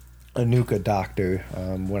NUCA doctor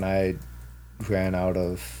when I ran out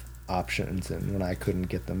of options and when I couldn't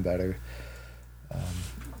get them better.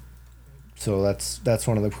 So that's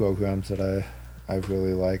one of the programs that I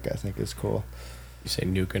really like. I think is cool. You say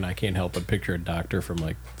Nuke, and I can't help but picture a doctor from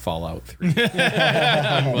like Fallout 3.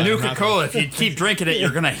 Nuka-Cola, if you keep drinking it,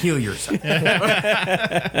 you're going to heal yourself.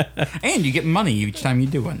 And you get money each time you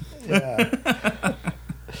do one. Yeah.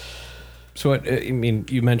 So,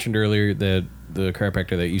 you mentioned earlier that the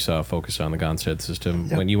chiropractor that you saw focused on the Gonstead system.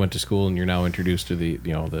 Yep. When you went to school and you're now introduced to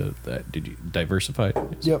did you diversify?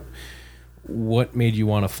 Yep. What made you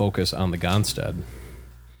want to focus on the Gonstead?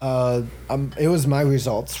 It was my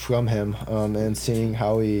results from him, and seeing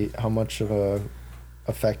how much of a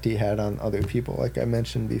effect he had on other people. Like I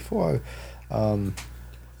mentioned before, when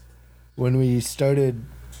we started,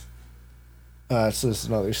 so this is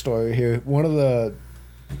another story here. When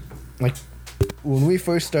we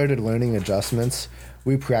first started learning adjustments,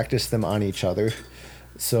 we practiced them on each other.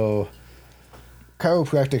 So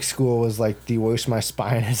chiropractic school was like the worst my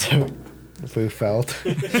spine has ever felt.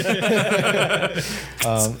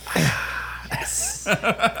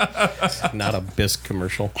 Not a Bisque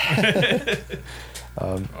commercial.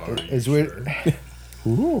 It's weird.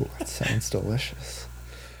 Ooh, that sounds delicious.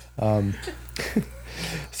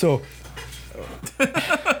 So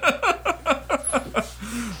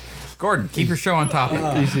Gordon, keep your show on topic.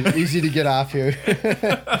 easy to get off here.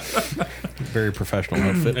 Very professional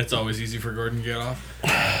outfit. It's always easy for Gordon to get off.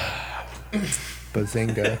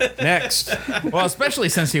 Bazinga. Next. Well, especially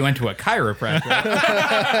since he went to a chiropractor.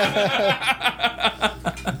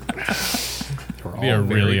 We're Be a all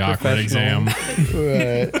really very awkward professional. exam.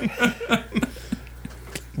 Right.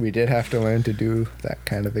 we did have to learn to do that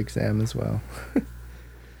kind of exam as well. I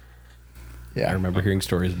Yeah. remember hearing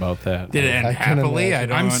stories about that. Did it end I can happily? I imagine.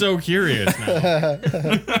 don't. I'm so curious now.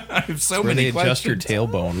 I have so Where many they adjust your questions.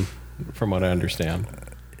 tailbone, from what I understand.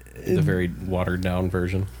 The very watered down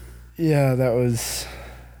version. Yeah, that was.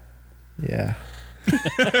 Yeah.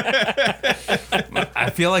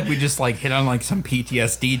 I feel like we just like hit on like some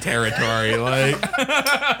PTSD territory. Like,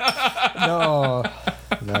 No.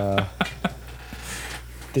 No.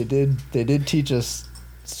 They did teach us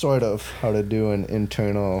sort of how to do an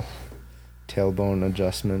internal tailbone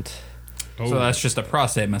adjustment. Oh, so that's just a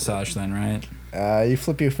prostate massage, then, right? You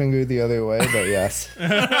flip your finger the other way, but yes.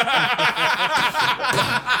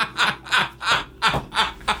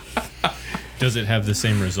 does it have the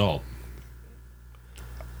same result?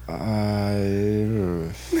 I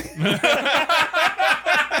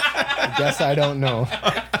guess I don't know.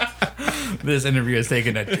 This interview has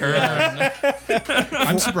taken a turn.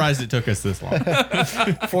 I'm surprised it took us this long.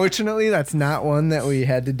 Fortunately, that's not one that we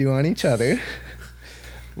had to do on each other.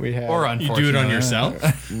 We had Or You unfortunately. do it on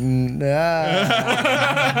yourself? Nah.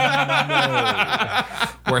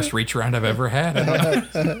 Worst reach around I've ever had.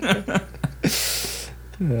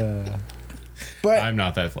 But I'm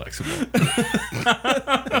not that flexible.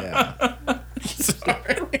 yeah.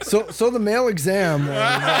 So the male exam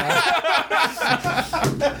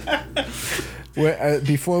was,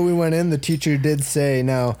 before we went in, the teacher did say,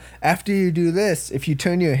 now after you do this, if you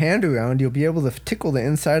turn your hand around, you'll be able to tickle the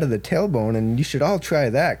inside of the tailbone, and you should all try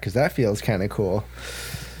that because that feels kind of cool.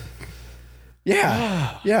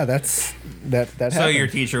 Yeah, yeah, that. So happened. your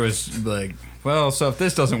teacher was like, well, so if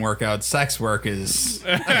this doesn't work out, sex work is.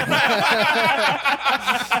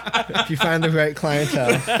 If you find the right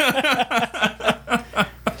clientele.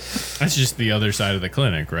 That's just the other side of the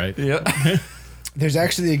clinic, right? Yeah. There's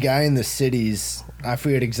actually a guy in the cities, I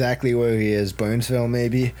forget exactly where he is, Burnsville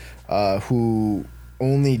maybe, who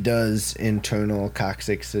only does internal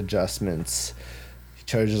coccyx adjustments. He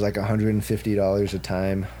charges like $150 a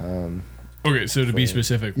time. Okay, so to be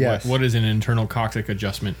specific, Yes. what is an internal coccyx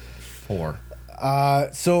adjustment for?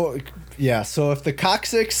 So if the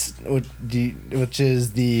coccyx, which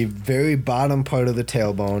is the very bottom part of the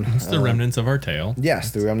tailbone, It's the remnants of our tail. yes,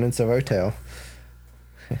 the remnants of our tail.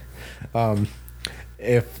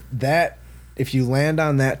 If you land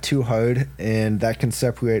on that too hard, and that can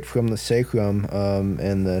separate from the sacrum,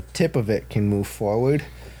 and the tip of it can move forward,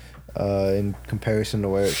 in comparison to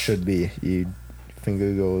where it should be, your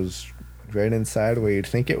finger goes right inside where you'd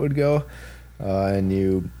think it would go, and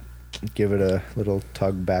you give it a little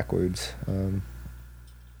tug backwards.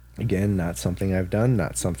 Again, not something I've done,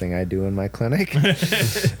 not something I do in my clinic,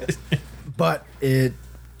 but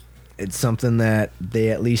it's something that they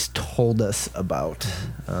at least told us about,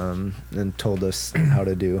 and told us how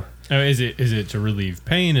to do. Now, is it to relieve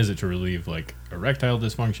pain? Is it to relieve like erectile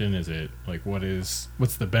dysfunction? Is it like what's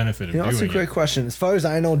the benefit of doing That's a it? great question. As far as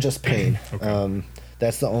I know, just pain. Okay.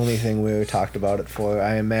 That's the only thing we talked about it for.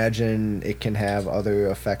 I imagine it can have other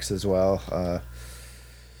effects as well.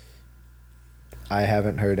 I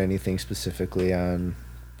haven't heard anything specifically on,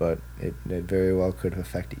 but it very well could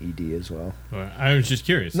affect ED as well. I was just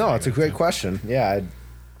curious. No, it's a great question. Yeah,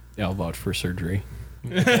 Yeah, I'll vouch for surgery.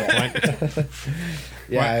 I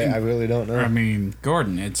really don't know. I mean,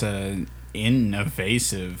 Gordon, it's an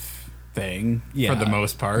invasive thing Yeah. for the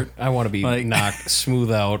most part. I want to be Like- knocked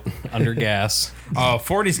smooth out under gas. Oh,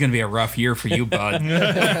 40's going to be a rough year for you, bud.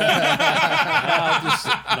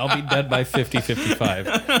 I'll be dead by 50, 55.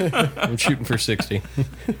 I'm shooting for 60.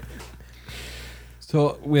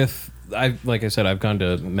 So like I said, I've gone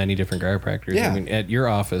to many different chiropractors. Yeah. I mean, at your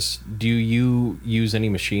office, do you use any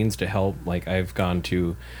machines to help? Like I've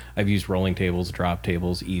used rolling tables, drop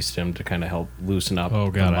tables, e-stim to kind of help loosen up Oh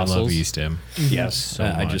the god, I muscles. love e-stim. Yes. So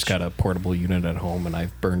I just much. got a portable unit at home and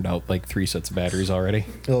I've burned out like 3 sets of batteries already.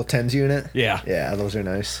 Little TENS unit. Yeah. Yeah, those are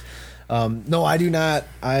nice. No, I do not.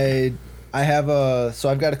 I have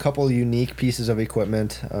I've got a couple unique pieces of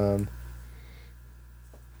equipment.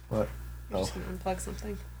 What? I'm just gonna unplug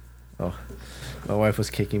something. Oh, my wife was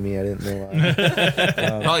kicking me. I didn't know why.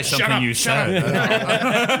 Probably something you said.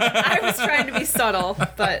 I was trying to be subtle,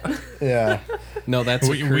 but Yeah. No, that's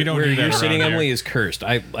We don't where do that you're around sitting, here. Emily, is cursed.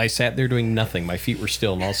 I sat there doing nothing. My feet were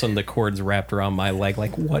still, and all of a sudden the cords wrapped around my leg.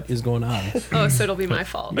 Like, what is going on? oh, so it'll be my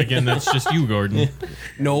fault. Again, that's just you, Gordon.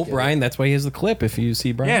 No, Brian. That's why he has the clip. If you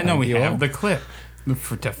see Brian, Yeah, no, on we VOL. have the clip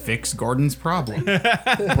to fix Gordon's problem.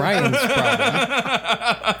 Brian's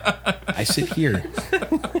problem. I sit here.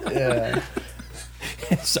 Yeah.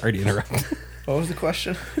 Sorry to interrupt. What was the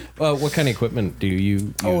question? What kind of equipment do you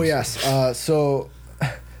use? Oh yes. So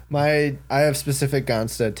I have specific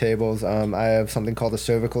Gonstead tables. I have something called a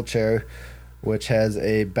cervical chair, which has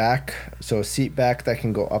a back, so a seat back that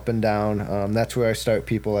can go up and down. That's where I start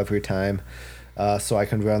people every time. So I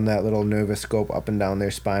can run that little nervous scope up and down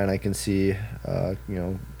their spine. I can see,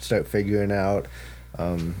 start figuring out.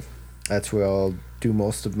 That's where I'll do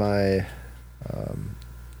most of my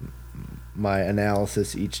my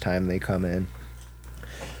analysis each time they come in.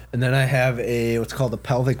 And then I have what's called a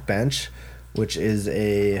pelvic bench, which is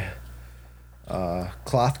a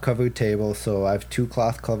cloth-covered table. So I have 2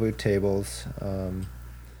 cloth-covered tables,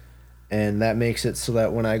 and that makes it so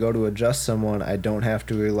that when I go to adjust someone, I don't have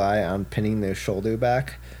to rely on pinning their shoulder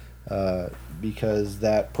back, because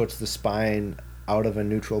that puts the spine out of a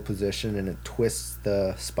neutral position and it twists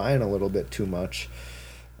the spine a little bit too much.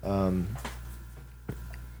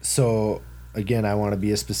 So again, I want to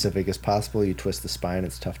be as specific as possible. You twist the spine,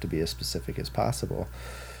 it's tough to be as specific as possible.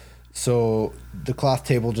 So the cloth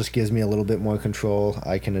table just gives me a little bit more control.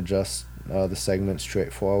 I can adjust the segment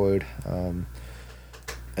straightforward. And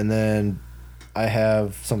then I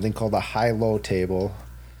have something called a high-low table,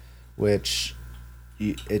 which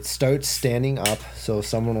it starts standing up. So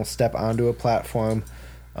someone will step onto a platform,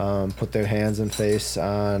 put their hands and face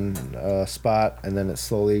on a spot, and then it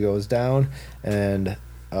slowly goes down. And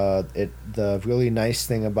the really nice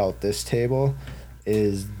thing about this table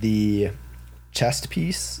is the chest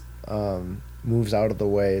piece moves out of the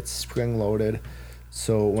way. It's spring-loaded.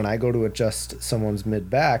 So when I go to adjust someone's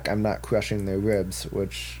mid-back, I'm not crushing their ribs,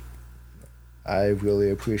 which I really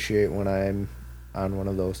appreciate when I'm on one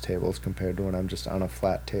of those tables compared to when I'm just on a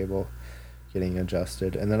flat table getting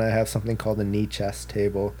adjusted. And then I have something called a knee-chest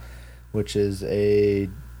table, which is a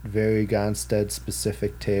very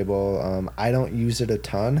Gonstead-specific table. I don't use it a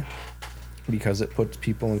ton because it puts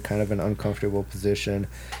people in kind of an uncomfortable position.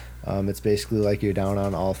 It's basically like you're down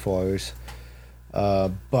on all fours.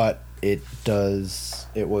 But it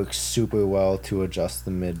works super well to adjust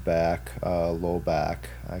the mid back, low back.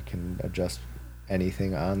 I can adjust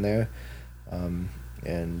anything on there.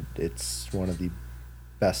 And it's one of the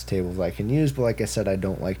best tables I can use, but like I said, I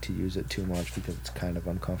don't like to use it too much because it's kind of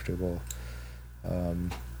uncomfortable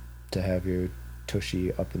to have your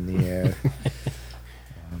tushy up in the air.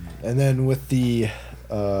 And then with the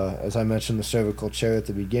as I mentioned, the cervical chair at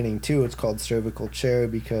the beginning too, it's called cervical chair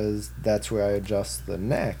because that's where I adjust the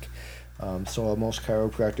neck. So most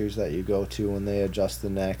chiropractors that you go to, when they adjust the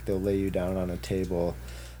neck, they'll lay you down on a table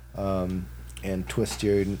and twist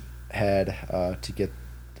your head to get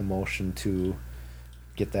the motion to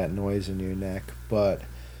get that noise in your neck. But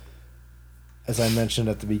as I mentioned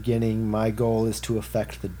at the beginning, my goal is to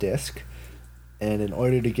affect the disc. And in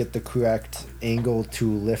order to get the correct angle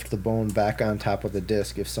to lift the bone back on top of the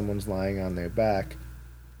disc, if someone's lying on their back,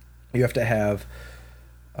 you have to have,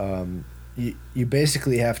 you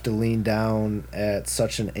basically have to lean down at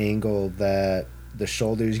such an angle that the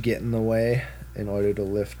shoulders get in the way in order to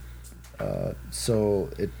lift. So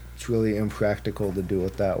it's really impractical to do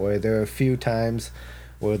it that way. There are a few times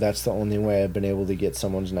where that's the only way I've been able to get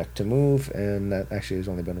someone's neck to move, and that actually has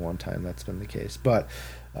only been one time that's been the case. But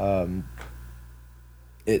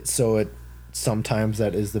sometimes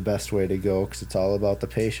that is the best way to go because it's all about the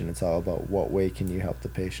patient. It's all about what way can you help the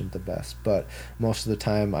patient the best. But most of the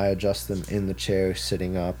time I adjust them in the chair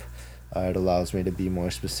sitting up. It allows me to be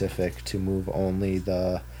more specific, to move only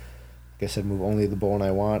the bone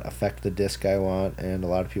I want, affect the disc I want, and a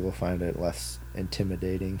lot of people find it less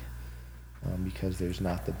intimidating because there's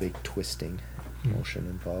not the big twisting motion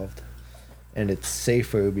involved. And it's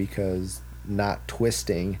safer because not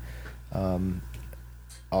twisting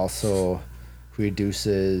also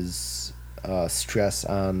reduces stress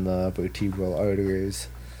on the vertebral arteries,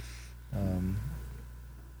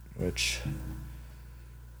 which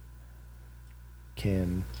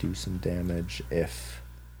can do some damage if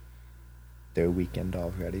they're weakened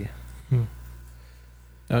already.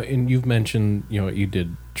 And you've mentioned, you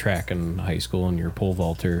did track in high school and you're a pole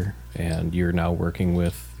vaulter, and you're now working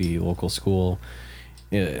with the local school,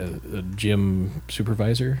 a gym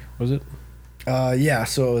supervisor, was it? Yeah,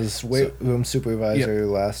 so it was weight room supervisor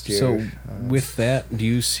last year. So with that, do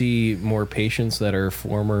you see more patients that are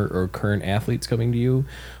former or current athletes coming to you,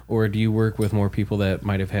 or do you work with more people that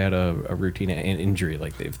might have had a routine injury,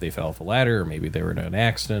 like they fell off a ladder, or maybe they were in an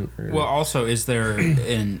accident? Well, also, is there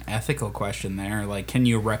an ethical question there? Like, can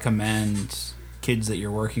you recommend kids that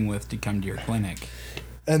you're working with to come to your clinic?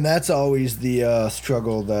 And that's always the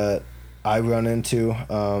struggle that I run into.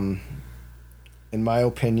 In my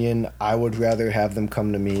opinion, I would rather have them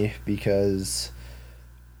come to me because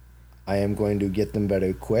I am going to get them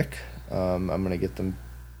better quick. I'm going to get them...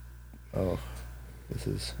 Oh, this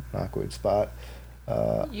is an awkward spot.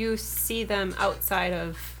 You see them outside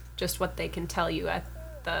of just what they can tell you at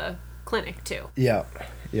the clinic too. Yep.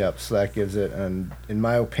 So that gives it, and in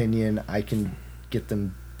my opinion, I can get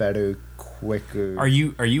them better, quicker. Are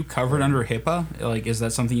you covered under HIPAA? Like, is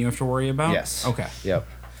that something you have to worry about? Yes. Okay. Yep.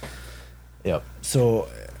 So,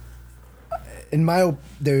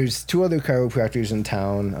 there's 2 other chiropractors in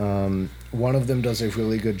town. One of them does a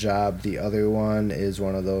really good job. The other one is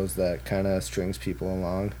one of those that kind of strings people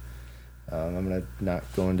along. I'm gonna not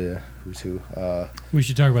go into who's who. We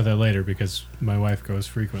should talk about that later because my wife goes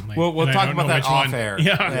frequently. We'll and I talk don't about know that which off one. air.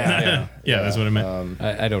 Yeah. Yeah, that's what I meant.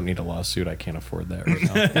 I don't need a lawsuit. I can't afford that right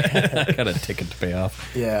now. I got a ticket to pay off.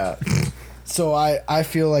 Yeah. So I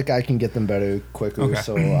feel like I can get them better quicker. Okay.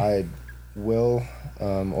 So I will.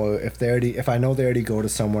 Or if I know they already go to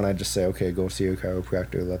someone, I just say, okay, go see your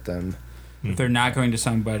chiropractor. Let them. If they're not going to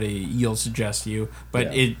somebody, you'll suggest you.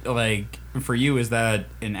 But Yeah. it, like, for you, is that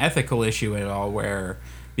an ethical issue at all where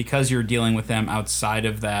because you're dealing with them outside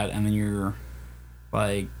of that and then you're,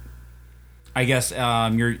 like, I guess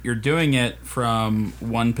you're doing it from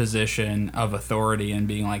one position of authority and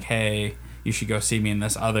being like, hey, you should go see me in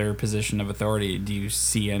this other position of authority. Do you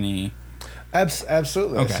see any...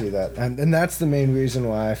 Absolutely, Okay. I see that, and that's the main reason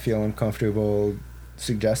why I feel uncomfortable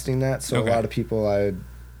suggesting that. So Okay. a lot of people I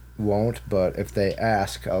won't, but if they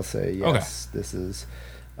ask, I'll say yes. This is.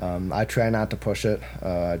 I try not to push it.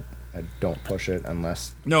 I don't push it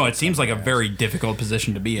unless. No, it seems like a very difficult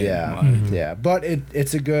position to be in. Yeah, Like, yeah, but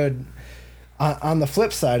it's a good. On the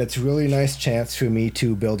flip side, it's a really nice chance for me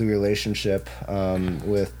to build a relationship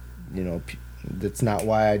with, that's not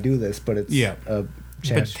why I do this, but it's Yeah. a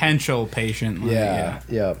chance. potential patient. Like,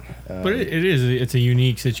 Yeah. But it's a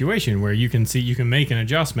unique situation where you can make an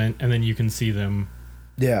adjustment and then you can see them.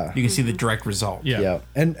 Yeah. You can see the direct result. Yeah.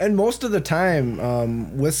 And most of the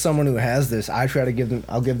time, with someone who has this, I try to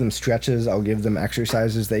I'll give them stretches, I'll give them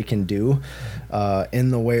exercises they can do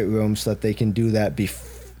in the weight room so that they can do that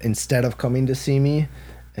instead of coming to see me.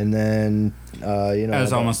 And then,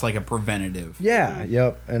 As almost like a preventative. Yeah,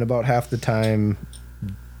 yep. And about half the time,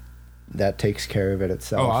 that takes care of it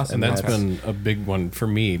itself. Oh, awesome. And that's been a big one for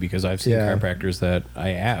me because I've seen Yeah. chiropractors that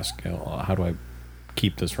I ask, how do I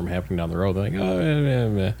keep this from happening down the road? They're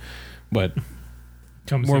like, but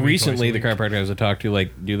Come more see me recently, twice the a week. chiropractors I talked to,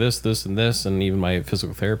 like, do this, this, and this, and even my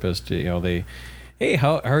physical therapist, they, hey,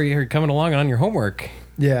 how are you coming along on your homework?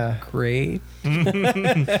 Yeah. Great.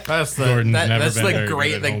 That's Gordon's never that's been the very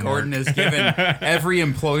great good that at Gordon has given every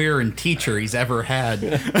employer and teacher he's ever had.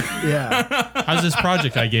 Yeah. How's this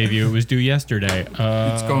project I gave you? It was due yesterday.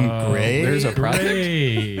 It's going great. There's a project.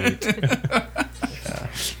 Great.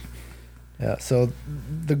 Yeah. So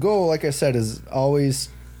the goal, like I said, is always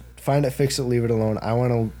find it, fix it, leave it alone. I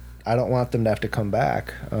don't want them to have to come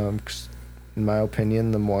back. 'Cause in my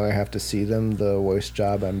opinion, the more I have to see them, the worse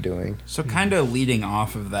job I'm doing. So kind of leading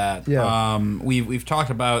off of that, Yeah. we've talked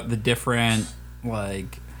about the different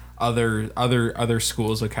like other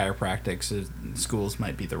schools of chiropractics. Schools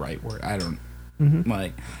might be the right word. I don't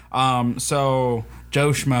like. So Joe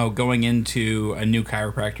Schmo going into a new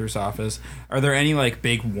chiropractor's office. Are there any like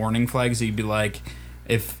big warning flags that you'd be like,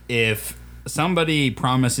 if somebody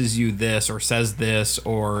promises you this or says this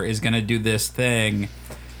or is gonna do this thing,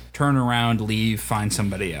 turn around, leave, find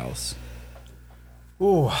somebody else?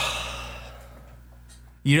 Ooh.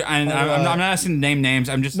 I'm not asking to name names.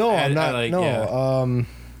 I'm just I'm not. like, no. yeah.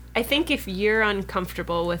 I think if you're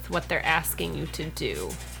uncomfortable with what they're asking you to do,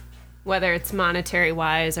 whether it's monetary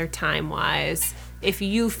wise or time wise, if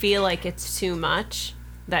you feel like it's too much,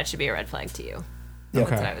 that should be a red flag to you.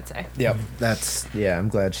 That's what I would say. Yep. I'm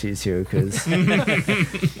glad she's here because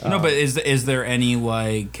No, but is there any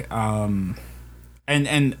like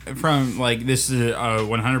and from like this is a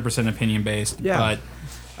 100% opinion based, Yeah. but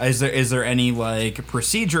is there any like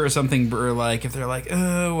procedure or something where like if they're like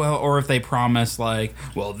or if they promise like,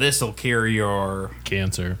 well, this will cure your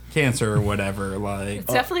Cancer. cancer or whatever, like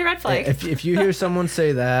It's definitely a red flag. if you hear someone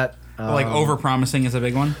say that, like over promising is a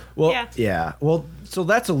big one. well, Yeah. yeah. Well, so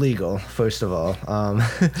that's illegal. First of all,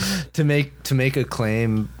 to make a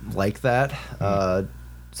claim like that.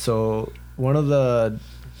 So one of the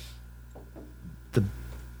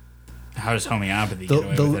How does homeopathy get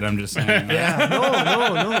away with it? I'm just saying. Yeah,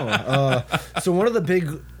 no. So one of the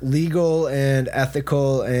big legal and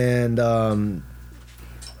ethical and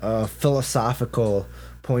philosophical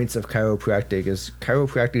points of chiropractic is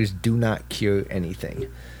chiropractors do not cure anything.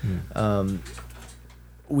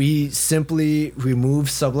 We simply remove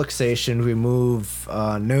subluxation, remove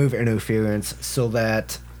nerve interference so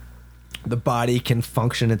that the body can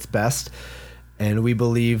function its best. And we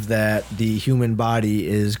believe that the human body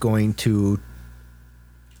is going to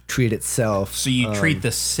treat itself. So you treat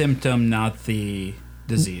the symptom, not the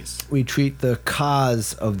disease. We treat the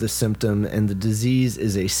cause of the symptom, and the disease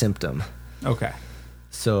is a symptom. Okay.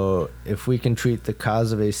 So if we can treat the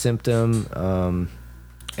cause of a symptom,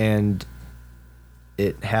 and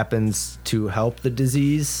it happens to help the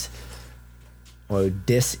disease, or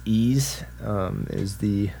dis-ease is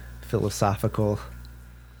the philosophical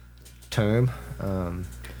term.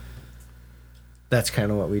 That's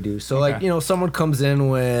kind of what we do. So, like, Okay. you know, someone comes in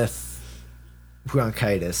with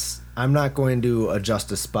bronchitis. I'm not going to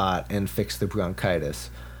adjust a spot and fix the bronchitis.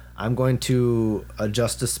 I'm going to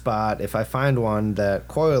adjust a spot if I find one that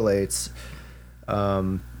correlates,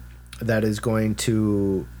 that is going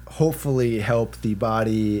to hopefully help the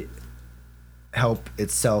body help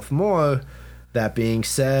itself more. That being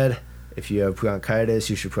said, if you have bronchitis,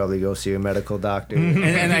 you should probably go see your medical doctor.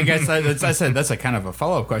 And I guess that's a kind of a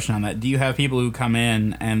follow-up question on that. Do you have people who come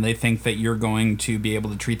in and they think that you're going to be able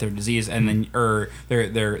to treat their disease and then or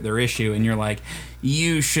their issue, and you're like,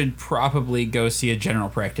 you should probably go see a general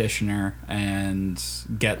practitioner and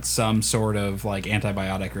get some sort of like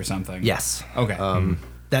antibiotic or something? Yes. Okay.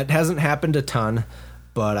 That hasn't happened a ton,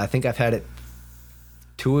 but I think I've had it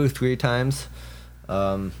 2 or 3 times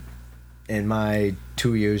in my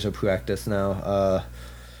 2 years of practice now,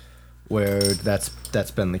 where that's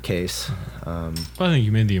been the case. Well, I think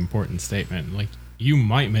you made the important statement. Like, you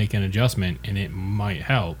might make an adjustment and it might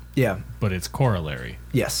help, Yeah. but it's corollary.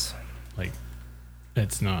 Yes. Like,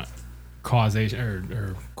 it's not causation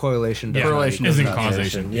or Correlation. Yeah, doesn't correlation equal isn't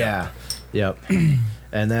causation. Yeah. Yep.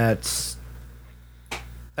 And that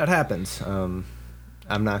happens. I'm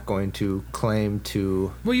not going to claim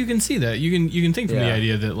to. well, you can see that. You can think from the Yeah.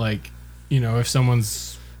 idea that, like, you know, if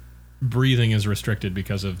someone's breathing is restricted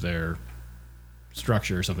because of their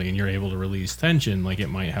structure or something, and you're able to release tension, like, it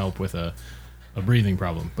might help with a breathing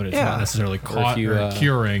problem, but it's Yeah. not necessarily Or if you,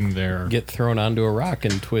 curing their. Get thrown onto a rock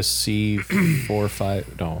and twist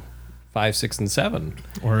C5, 6, and 7.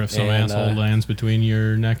 Or if some And, asshole lands between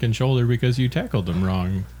your neck and shoulder because you tackled them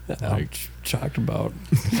wrong. Like talked about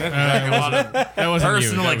a lot of That wasn't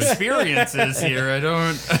personal you. That was- experiences here. I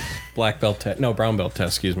don't. brown belt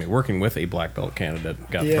test. Excuse me. Working with a black belt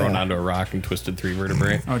candidate, got Yeah. thrown onto a rock and twisted 3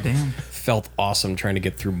 vertebrae. Oh damn. Felt awesome trying to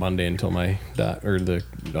get through Monday until Matt or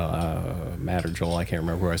Joel, I can't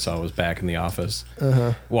remember who I saw, was back in the office.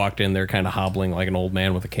 Walked in there kind of hobbling like an old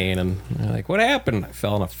man with a cane, and I'm like, what happened? I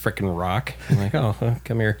fell on a freaking rock. I'm like, oh,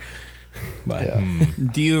 come here. But Yeah.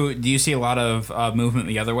 Do you see a lot of movement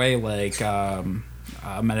the other way, like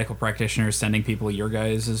medical practitioners sending people your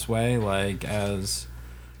guys' way, like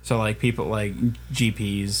like people like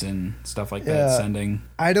GPs and stuff like that Yeah. sending?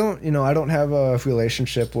 I don't have a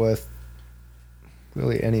relationship with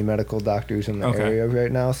really any medical doctors in the Okay. area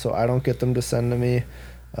right now, so I don't get them to send to me.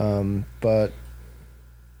 But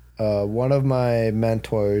one of my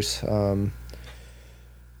mentors,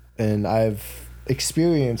 and I've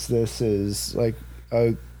experienced this, is like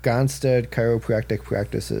Gonstead chiropractic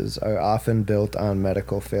practices are often built on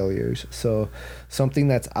medical failures. So something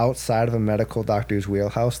that's outside of a medical doctor's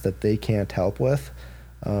wheelhouse that they can't help with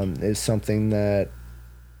is something that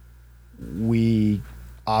we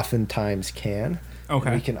oftentimes can.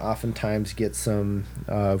 Okay. We can oftentimes get some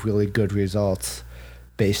really good results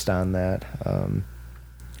based on that.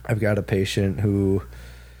 I've got a patient who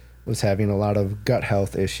was having a lot of gut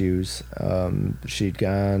health issues. She'd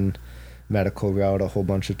gone medical route a whole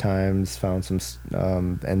bunch of times, found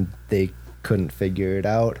some, and they couldn't figure it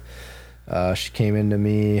out. She came into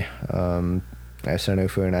me. I sent her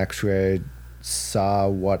for an x-ray, saw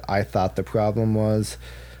what I thought the problem was,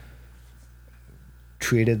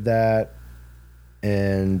 treated that,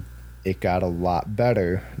 and it got a lot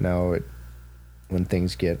better. Now, when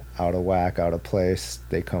things get out of whack, out of place,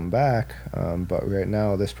 they come back. But right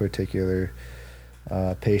now, this particular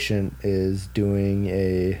patient is doing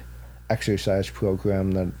a exercise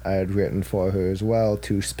program that I had written for her as well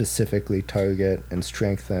to specifically target and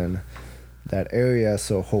strengthen that area.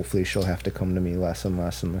 So hopefully she'll have to come to me less and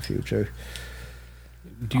less in the future.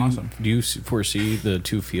 Do you, Awesome. do you foresee the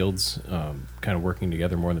two fields kind of working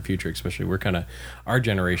together more in the future? Especially, we're kind of, our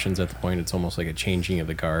generation's at the point, it's almost like a changing of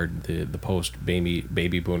the guard. The post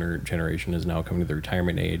baby boomer generation is now coming to the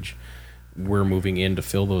retirement age. We're moving in to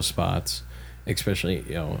fill those spots,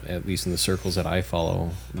 especially, at least in the circles that I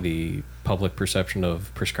follow. The public perception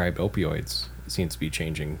of prescribed opioids seems to be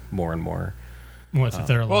changing more and more. What's if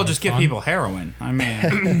they're a lot Well, of just give fun? people heroin. I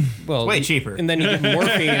mean, Well, way cheaper. And then you give them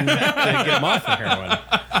morphine to get them off the heroin.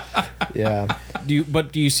 Yeah.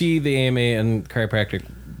 Do you see the AMA and chiropractic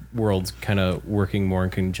worlds kind of working more in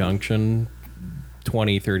conjunction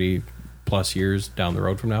 20, 30 plus years down the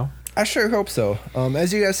road from now? I sure hope so.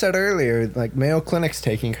 As you guys said earlier, like Mayo Clinic's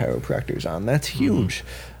taking chiropractors on. That's huge.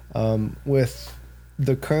 With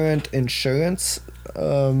the current insurance,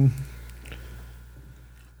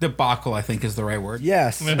 Debacle, I think, is the right word.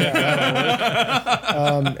 yes,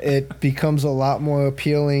 it becomes a lot more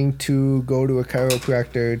appealing to go to a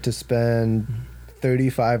chiropractor to spend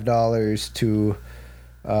 $35 to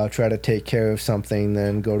try to take care of something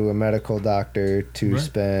than go to a medical doctor to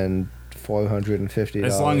spend $450.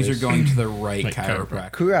 As long as you're going to the right Like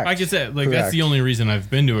chiropractor. Correct. Like I said, like Correct. that's the only reason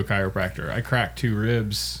I've been to a chiropractor. I cracked 2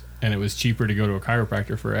 ribs, and it was cheaper to go to a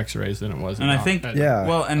chiropractor for X-rays than it was. And I think, Yeah.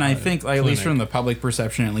 well, and I think, like, at least clinic. from the public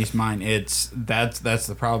perception, at least mine, that's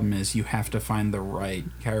the problem is you have to find the right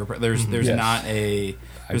chiropractor. There's Yes.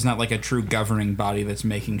 there's not like a true governing body that's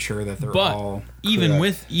making sure that they're But all. even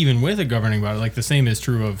Correct. with a governing body, like the same is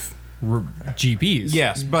true of GPs.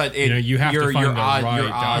 Yes, but it, You know, you have to your, find your, the odd, right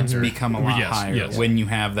your odds doctor. become a lot Yes, higher yes. when you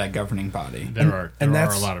have that governing body, there are and a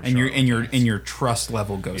that's- lot of and your charlatans. trust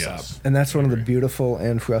level goes up. Yes. And that's one of the beautiful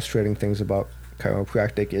and frustrating things about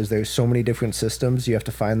chiropractic is there's so many different systems. You have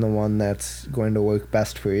to find the one that's going to work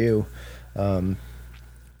best for you.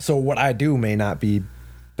 So what I do may not be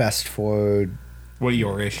best for. What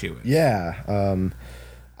your issue is. Yeah.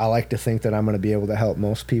 I like to think that I'm going to be able to help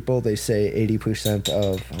most people. They say 80%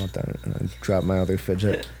 of. Oh, damn it, I dropped my other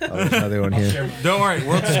fidget. Oh, there's another one here. Don't worry,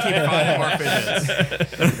 we'll just keep finding more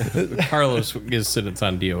fidgets. Carlos is sits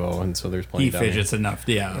on DOO, and so there's plenty. He down here. fidgets enough,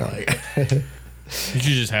 yeah. Like. You should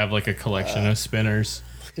just have like a collection of spinners.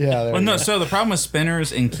 Yeah. there Well, we no. go. So the problem with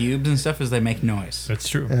spinners and cubes and stuff is they make noise. That's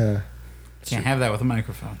true. Yeah. Can't have that with the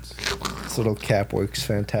microphones. This little cap works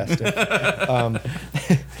fantastic.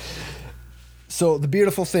 So the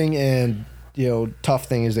beautiful thing and tough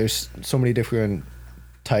thing is there's so many different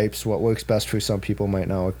types. What works best for some people might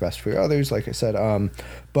not work best for others. Like I said,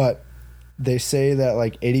 but they say that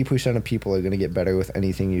like 80% of people are going to get better with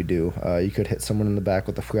anything you do. You could hit someone in the back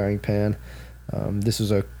with a frying pan. This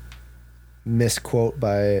is a misquote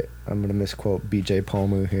I'm going to misquote B.J.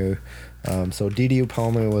 Palmer here. So D.D.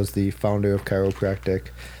 Palmer was the founder of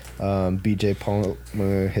chiropractic. B.J.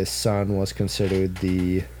 Palmer, his son, was considered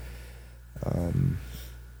the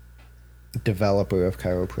developer of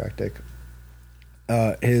chiropractic.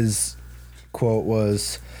 His quote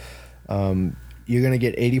was, you're going to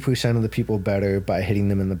get 80% of the people better by hitting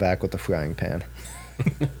them in the back with a frying pan.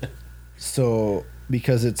 So,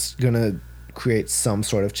 because it's going to create some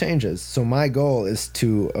sort of changes. So my goal is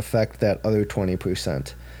to affect that other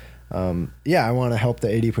 20%. I want to help the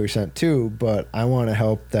 80% too, but I want to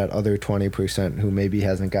help that other 20% who maybe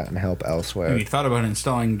hasn't gotten help elsewhere. You thought about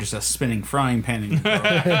installing just a spinning frying pan in your throat.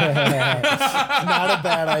 Not a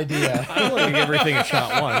bad idea. I want to give everything a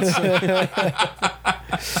shot once.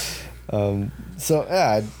 So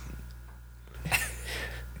yeah,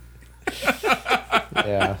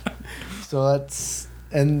 yeah. So that's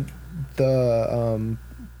and the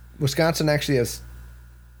Wisconsin actually has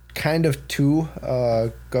kind of 2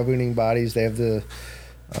 governing bodies. They have the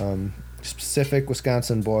specific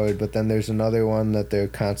Wisconsin board, but then there's another one that they're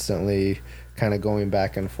constantly kind of going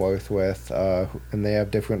back and forth with, and they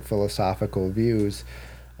have different philosophical views.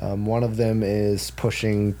 One of them is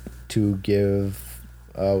pushing to give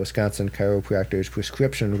Wisconsin chiropractors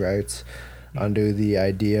prescription rights under the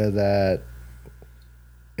idea that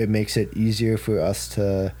it makes it easier for us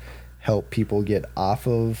to help people get off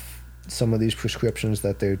of some of these prescriptions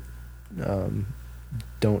that they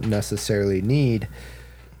don't necessarily need.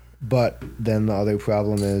 But then the other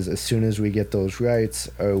problem is, as soon as we get those rights,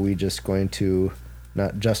 are we just going to,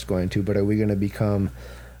 not just going to, but are we going to become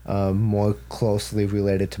more closely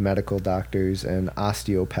related to medical doctors and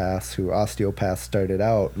osteopaths, who osteopaths started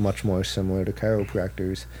out much more similar to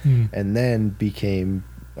chiropractors and then became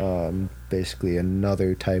basically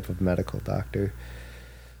another type of medical doctor.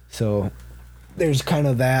 So there's kind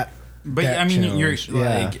of that. But that I mean, you're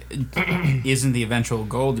challenge. like, isn't the eventual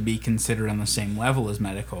goal to be considered on the same level as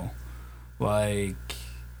medical? Like,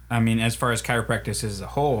 I mean, as far as chiropractic as a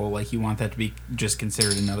whole, like, you want that to be just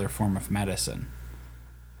considered another form of medicine.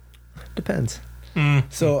 Depends.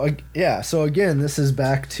 So so again, this is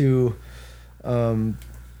back to do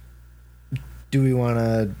we want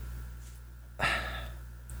to,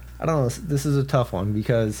 I don't know, this is a tough one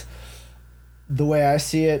because the way I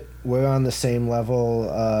see it, we're on the same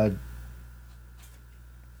level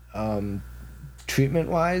treatment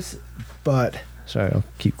wise, but sorry, I'll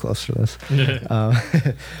keep close to this.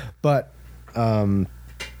 But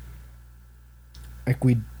like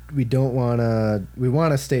don't want to. We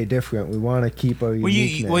want to stay different. We want to keep our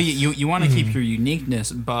uniqueness. You want to keep your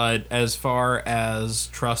uniqueness, but as far as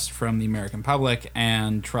trust from the American public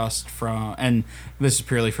and trust from, and this is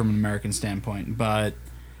purely from an American standpoint, but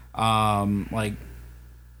like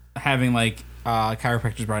having like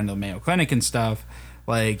chiropractors brought into the Mayo Clinic and stuff,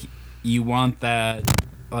 like you want that.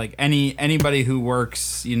 Like anybody who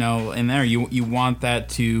works, in there, you want that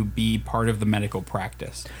to be part of the medical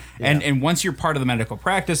practice, and once you're part of the medical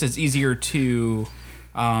practice, it's easier to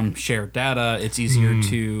share data. It's easier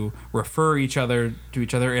to refer to each other,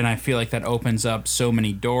 and I feel like that opens up so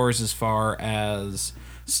many doors as far as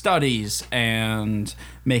studies and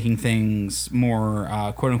making things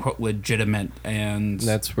more quote unquote legitimate. And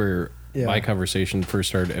that's where my conversation first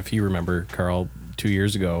started. If you remember, Carl, 2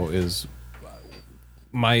 years ago is.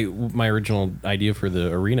 My original idea for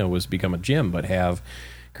the arena was to become a gym, but have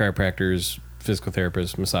chiropractors, physical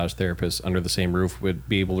therapists, massage therapists under the same roof, would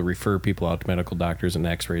be able to refer people out to medical doctors and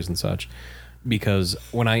x-rays and such. Because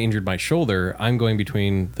when I injured my shoulder, I'm going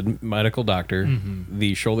between the medical doctor,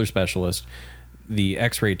 the shoulder specialist, the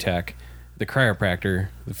x-ray tech, the chiropractor,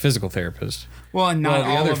 the physical therapist. Well, and not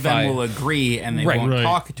all of them will agree, and they won't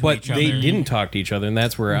talk to each other. But they didn't talk to each other, and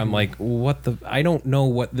that's where I'm like, what the... I don't know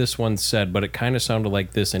what this one said, but it kind of sounded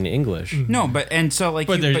like this in English. No, but... And so, like...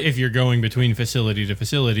 But if you're going between facility to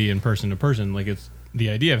facility and person to person, like, it's... The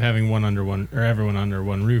idea of having one under one... Or everyone under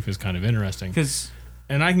one roof is kind of interesting.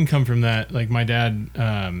 And I can come from that. Like, my dad...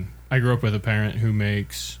 I grew up with a parent who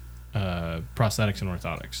makes prosthetics and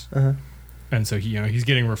orthotics. Uh-huh. And so, he's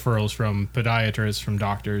getting referrals from podiatrists, from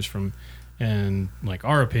doctors, and like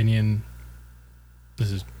our opinion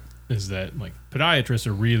is that like podiatrists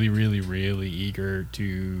are really, really, really eager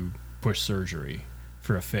to push surgery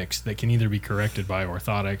for a fix that can either be corrected by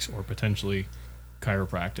orthotics or potentially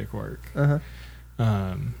chiropractic work. Uh-huh.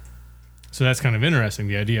 So that's kind of interesting,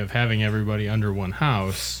 the idea of having everybody under one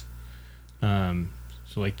house. So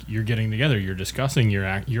like you're getting together, you're discussing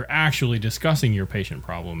you're actually discussing your patient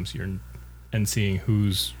problems, and seeing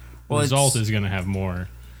whose result is going to have more.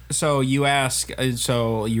 So you ask.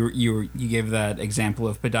 So you gave that example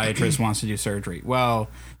of podiatrist wants to do surgery. Well,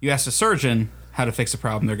 you ask a surgeon how to fix a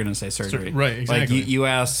problem, they're going to say surgery. Right. Exactly. Like you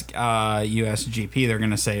ask a GP, they're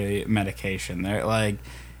going to say medication. They're like,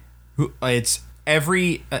 it's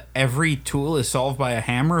every tool is solved by a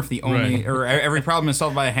hammer if the only or every problem is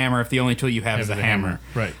solved by a hammer if the only tool you have is a hammer.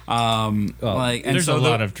 Right. And there's so a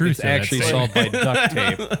lot of truth. It's actually solved by duct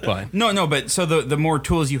tape. But but so the more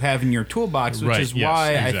tools you have in your toolbox, which is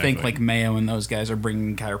why I think like Mayo and those guys are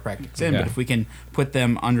bringing chiropractics in. But if we can put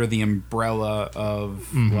them under the umbrella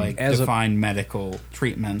of like defined medical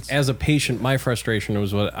treatments. As a patient, my frustration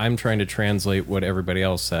was what I'm trying to translate what everybody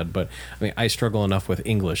else said. But I mean, I struggle enough with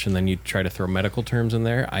English, and then you try to throw medical terms in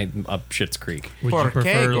there. I'm up Schitt's Creek. Would you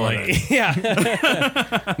prefer like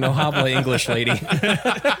no habla English, lady.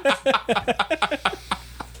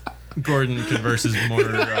 Gordon converses more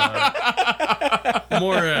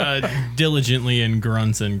diligently in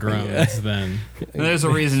grunts and groans than. There's a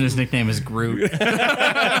reason his nickname is Groot.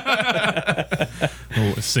 A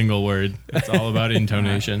single word. It's all about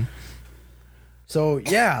intonation. So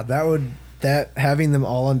yeah, that having them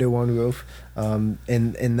all under one roof,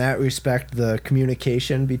 in that respect, the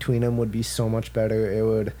communication between them would be so much better. It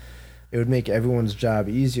would make everyone's job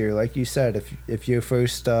easier. Like you said, if you're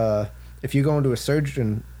first, if you go into a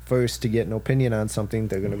surgeon first to get an opinion on something,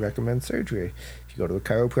 they're going to recommend surgery. If you go to a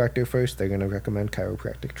chiropractor first, they're going to recommend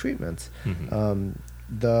chiropractic treatments.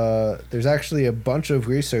 There's actually a bunch of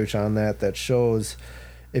research on that shows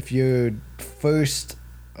if your first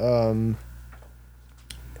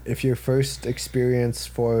experience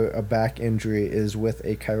for a back injury is with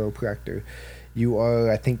a chiropractor, you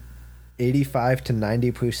are, I think, 85 to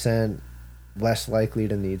 90% less likely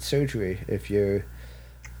to need surgery. If your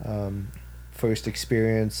first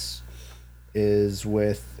experience is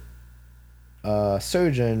with a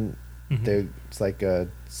surgeon, it's like a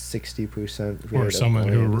 60% rate or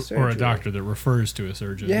someone or a surgery. doctor that refers to a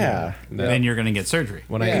surgeon. Then you're going to get surgery.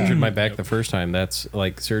 When I injured my back the first time, that's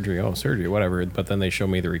like surgery, whatever. But then they show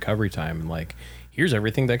me the recovery time and like, here's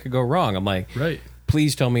everything that could go wrong. I'm like, right.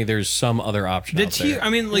 Please tell me there's some other option out there. Huge. I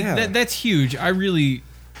mean, like that's huge. I really,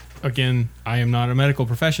 again, I am not a medical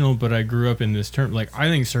professional, but I grew up in this term. Like, I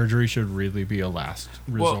think surgery should really be a last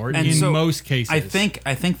resort in most cases. I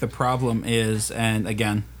think the problem is, and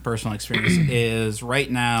again, personal experience is right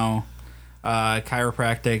now,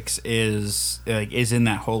 chiropractics is in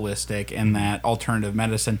that holistic and that alternative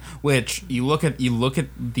medicine. Which you look at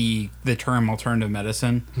the term alternative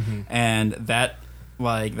medicine, and that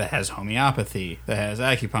like that has homeopathy, that has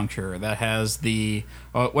acupuncture, that has the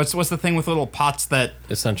what's the thing with little pots that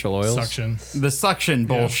essential oils, the suction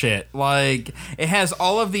bullshit. Like it has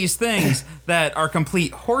all of these things that are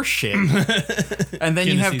complete horseshit, and then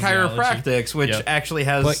you have chiropractics, which actually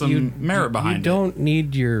has some merit behind it. You don't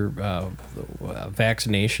need your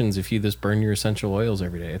vaccinations if you just burn your essential oils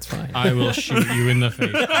every day. It's fine. I will shoot you in the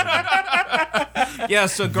face. Yeah,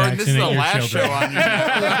 so Gordon, this is the last show on your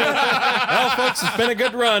Well, folks, it's been a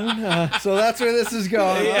good run. So that's where this is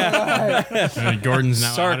going. Yeah. Gordon's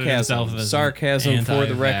now sarcasm for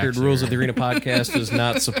the record. Rules of the Arena podcast does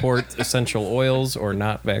not support essential oils or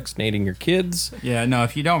not vaccinating your kids. Yeah, no,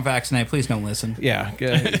 if you don't vaccinate, please don't listen. Yeah,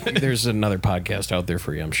 there's another podcast out there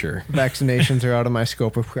for you, I'm sure. Vaccinations are out of my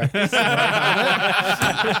scope of practice.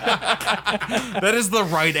 That is the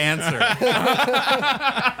right answer.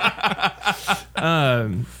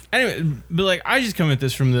 Anyway, but like I just come at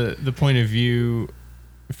this from the point of view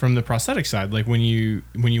from the prosthetic side. Like when you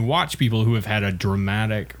watch people who have had a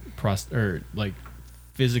dramatic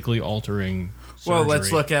physically altering surgery. Well,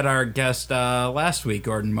 let's look at our guest last week,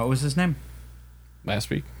 Gordon. What was his name? Last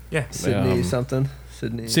week? Yeah. Sydney Smith,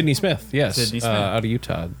 yes. Sydney Smith. Out of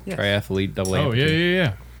Utah. Yes. Triathlete, double Oh,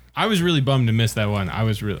 yeah. I was really bummed to miss that one. I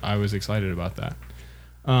was excited about that.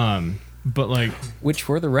 But like, which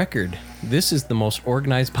for the record, this is the most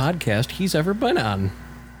organized podcast he's ever been on.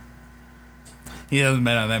 He hasn't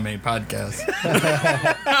been on that many podcasts.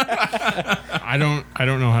 I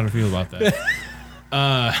don't know how to feel about that.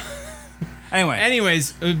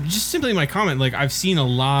 Anyways, just simply my comment. Like I've seen a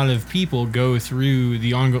lot of people go through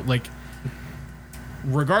the ongoing, like,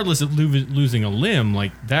 regardless of losing a limb,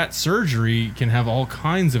 like that surgery can have all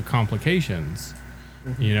kinds of complications.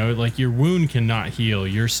 Mm-hmm. You know, like your wound cannot heal,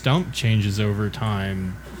 your stump changes over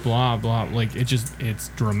time, blah blah. Like it's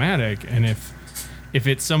dramatic, and if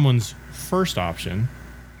it's someone's first option,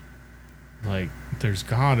 like there's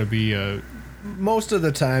gotta be a. Most of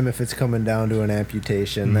the time, if it's coming down to an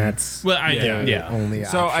amputation, that's only option.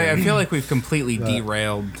 So I feel like we've completely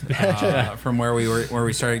derailed from where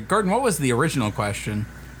we started. Gordon, what was the original question?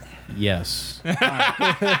 Yes.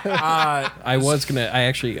 I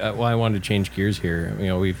wanted to change gears here. You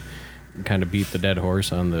know, we've kind of beat the dead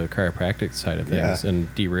horse on the chiropractic side of things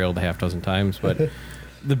and derailed a half dozen times, but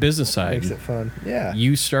the business side makes it fun. Yeah.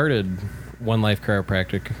 You started One Life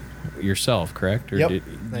Chiropractic yourself, correct? Or yep.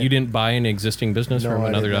 You didn't buy an existing business from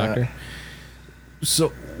another doctor?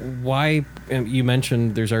 So why, you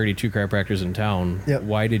mentioned there's already 2 chiropractors in town. Yep.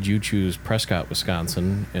 Why did you choose Prescott,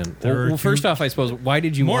 Wisconsin? And first off, I suppose, why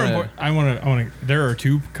did you want to? There are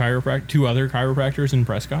 2 other chiropractors in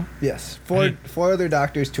Prescott? Yes. 4 other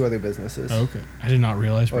doctors, 2 other businesses. Okay. I did not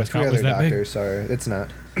realize Prescott was that big. Sorry, it's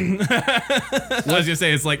not. I was gonna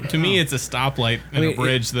say, it's like, to me it's a stoplight and a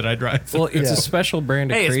bridge that I drive through. Well, it's a special brand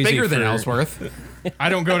of crazy. Hey, it's bigger than Ellsworth. I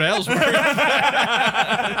don't go to Ellsworth.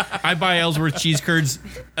 I buy Ellsworth cheese curds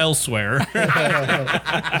elsewhere.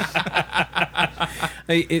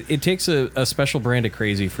 It takes a special brand of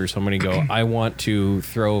crazy for somebody to go, I want to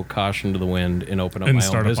throw caution to the wind and open up my own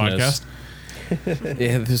business. And start a podcast?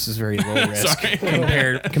 Yeah, this is very low risk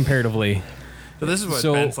comparatively. So this is what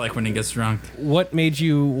Ben's like when he gets drunk. What made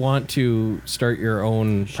you want to start your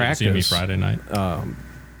own practice? See me Friday night.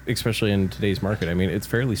 Especially in today's market. I mean, it's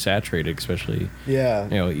fairly saturated, especially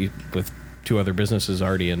with 2 other businesses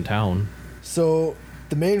already in town. So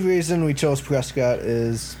the main reason we chose Prescott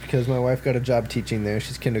is because my wife got a job teaching there.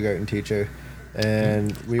 She's a kindergarten teacher.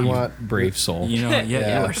 And we want brave soul. You know, you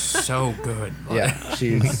are so good. Yeah,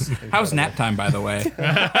 she's. How's nap time, by the way? Is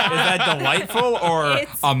that delightful or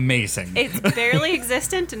amazing? It's barely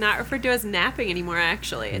existent and not referred to as napping anymore.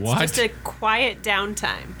 Actually, it's just a quiet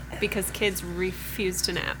downtime because kids refuse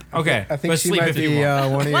to nap. Okay, I think she might be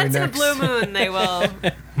one of your Once in a blue moon, they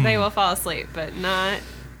will fall asleep, but not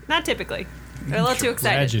typically. They're a little too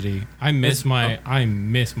excited. Tragedy. I miss my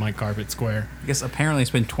carpet square. I guess apparently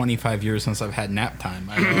it's been 25 years since I've had nap time.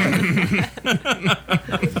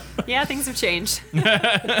 Yeah, things have changed.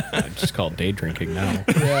 It's just called day drinking now.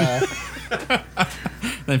 Yeah.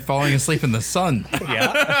 Then falling asleep in the sun.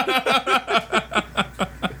 Yeah.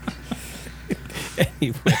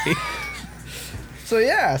 Anyway.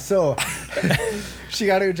 So she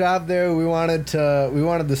got her job there. We wanted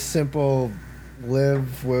the simple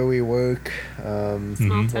live where we work, small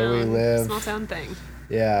town, where we live, small town thing.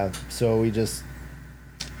 Yeah, so we just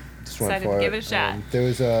went for it. Give it a shot. There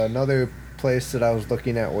was another place that I was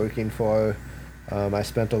looking at working for. I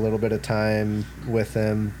spent a little bit of time with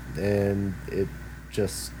him, and it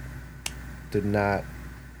just did not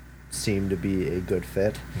seem to be a good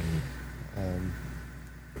fit.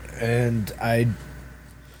 And I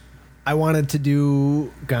I wanted to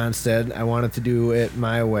do Gonstead. I wanted to do it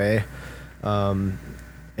my way.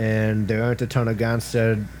 And there aren't a ton of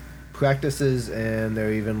Gonstead practices, and there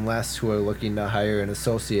are even less who are looking to hire an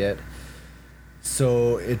associate.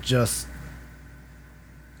 So it just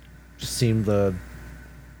seemed the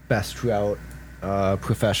best route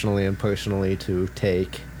professionally and personally to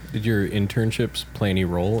take. Did your internships play any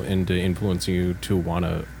role into influencing you to want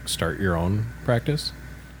to start your own practice?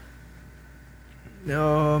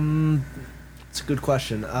 It's a good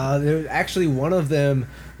question. Actually, one of them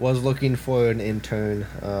was looking for an intern,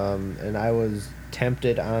 and I was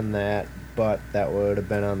tempted on that, but that would have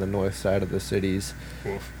been on the north side of the cities.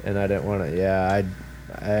 Oof. And I didn't want to. Yeah,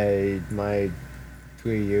 my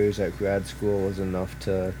 3 years at grad school was enough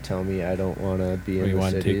to tell me I don't want to be in You the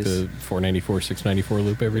want cities. to take the 494, 694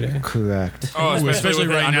 loop every day? Correct. Oh, especially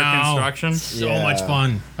with it right under now. construction. So Yeah. much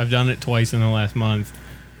fun. I've done it twice in the last month.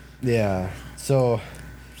 Yeah. So,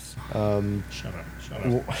 Shut up,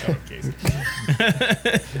 Casey.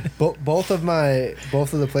 both of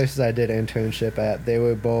the places I did internship at, they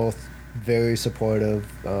were both very supportive.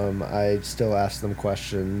 I still ask them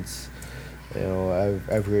questions,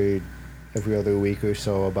 every other week or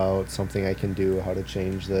so about something I can do, how to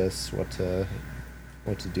change this, what to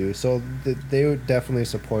do. So they definitely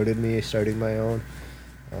supported me starting my own,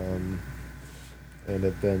 and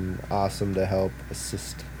have been awesome to help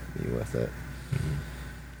assist me with it.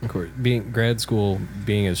 Of course, grad school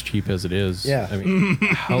being as cheap as it is. Yeah. I mean,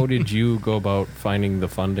 how did you go about finding the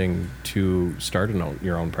funding to start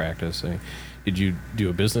your own practice? I mean, did you do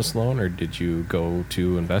a business loan or did you go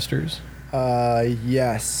to investors?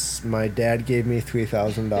 Yes, my dad gave me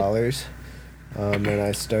 $3,000, and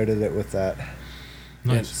I started it with that.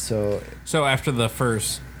 Nice. So after the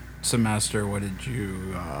first semester, what did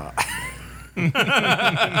you?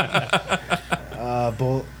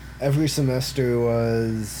 every semester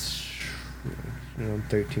was,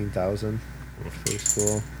 $13,000 for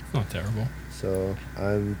school. Not terrible. So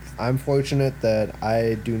I'm fortunate that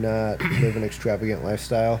I do not live an extravagant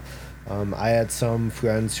lifestyle. I had some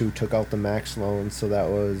friends who took out the max loan, so that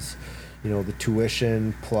was, the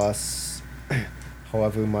tuition plus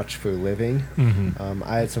however much for living. Mm-hmm.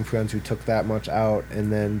 I had some friends who took that much out,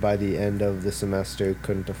 and then by the end of the semester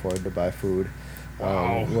couldn't afford to buy food.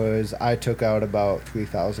 Wow. Whereas I took out about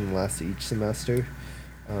 $3,000 less each semester,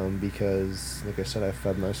 because, like I said, I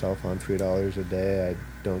fed myself on $3 a day. I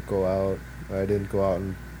didn't go out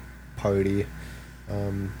and party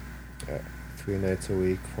 3 nights a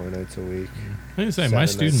week, 4 nights a week. I didn't say my 7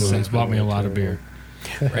 student nights loans a bought me a week. lot of beer.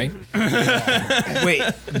 Right? Wait,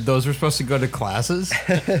 those were supposed to go to classes?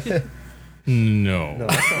 No.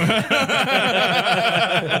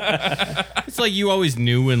 It's like you always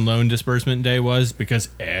knew when loan disbursement day was because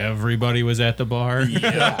everybody was at the bar.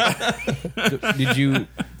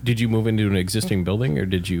 Did you move into an existing building or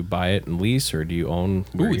did you buy it and lease or do you own?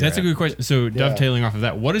 Ooh, that's a good question. So dovetailing off of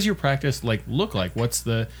that, what does your practice look like?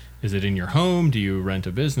 Is it in your home? Do you rent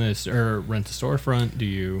a business or rent a storefront? Do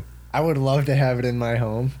you? I would love to have it in my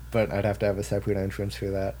home, but I'd have to have a separate entrance for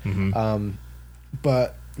that. Mm-hmm.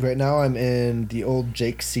 But right now I'm in the old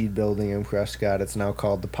Jake Seed building in Prescott. It's now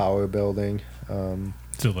called the Power Building.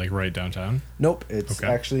 So right downtown? Nope, it's Okay.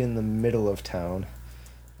 actually in the middle of town.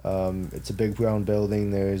 It's a big brown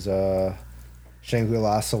building. There's a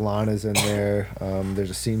Shangri-La Salon is in there.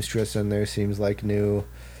 There's a seamstress in there, seems like new.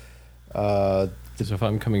 So if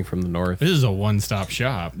I'm coming from the north, This is a one-stop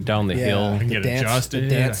shop. down the Yeah. hill, I can The get dance- adjusted. the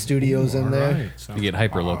dance studio's in there. Right. you get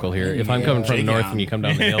hyper local here. If I'm Yeah. coming from the north Yeah. and you come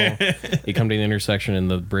down the hill, you come to the intersection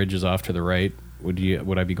and the bridge is off to the right, would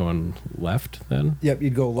I be going left then? Yep,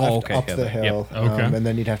 you'd go left okay, up yeah, the yep, hill, okay. and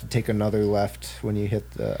then you'd have to take another left when you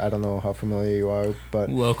hit the. I don't know how familiar you are,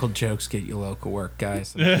 but Local jokes get you local work,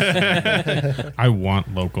 guys. I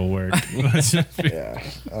want local work. yeah.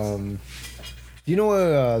 Do you know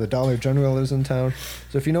where the Dollar General is in town?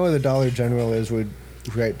 So if you know where the Dollar General is, we're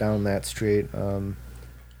right down that street.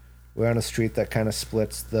 We're on a street that kind of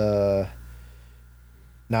splits the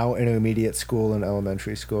now intermediate school and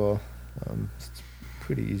elementary school. It's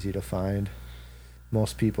pretty easy to find.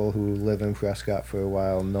 Most people who live in Prescott for a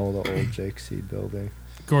while know the old Jake Seed building.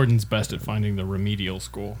 Gordon's best at finding the remedial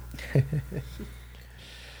school.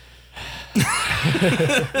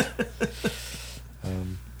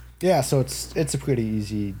 Yeah, so it's a pretty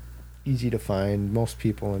easy to find. Most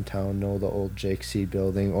people in town know the old Jake Seed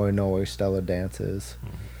building or know where Stella Dance is.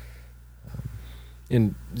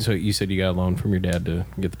 And so you said you got a loan from your dad to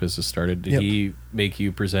get the business started. Did Yep. he make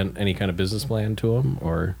you present any kind of business plan to him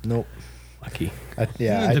or Nope. lucky?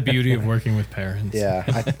 The beauty of working with parents.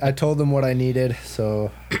 I told them what I needed,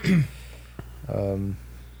 so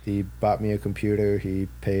the He bought me a computer. He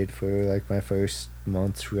paid for like my first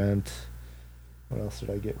month's rent. What else did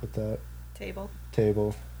I get with that? Table.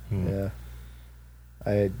 Yeah.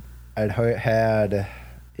 I'd had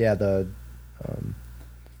the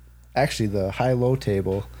actually the high-low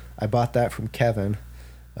table. I bought that from Kevin,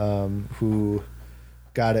 who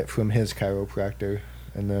got it from his chiropractor,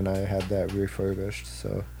 and then I had that refurbished.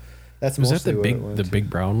 So that's Was mostly that the big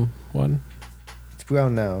brown one? It's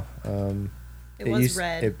brown now. It was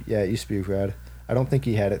red. It used to be red. I don't think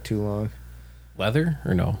he had it too long. Leather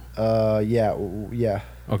or no? Yeah.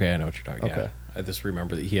 Okay, I know what you're talking. Okay. Yeah. I just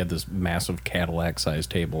remember that he had this massive Cadillac-sized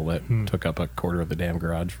table that took up a quarter of the damn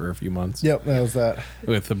garage for a few months. Yep, that was that.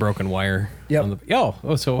 With the broken wire. Yep.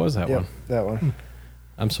 So what was that one? That one.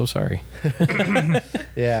 I'm so sorry.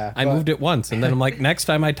 Yeah. I moved it once, and then I'm like, next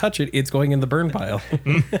time I touch it, it's going in the burn pile.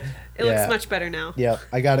 It looks much better now. Yep,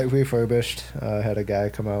 I got it refurbished. Had a guy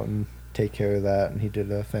come out and take care of that, and he did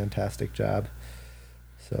a fantastic job.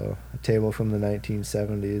 So a table from the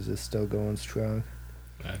 1970s is still going strong.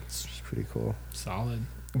 That's Pretty cool. solid.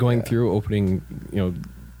 Going through opening,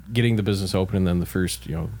 getting the business open, and then the first,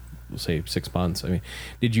 say 6 months. I mean,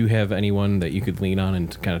 did you have anyone that you could lean on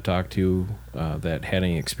and kind of talk to that had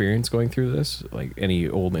any experience going through this? Like any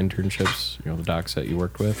old internships, the docs that you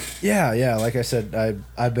worked with? Yeah. Like I said,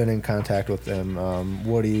 I've been in contact with them.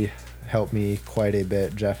 Woody helped me quite a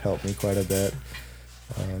bit. Jeff helped me quite a bit.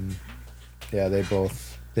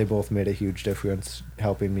 They both made a huge difference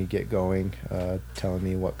helping me get going, telling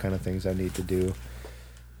me what kind of things I need to do,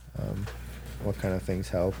 what kind of things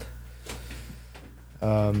helped.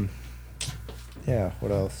 What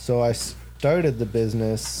else? So I started the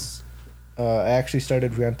business. I actually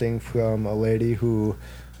started renting from a lady who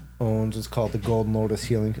owns what's called the Golden Lotus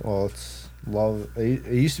Healing. Well, it's Love. It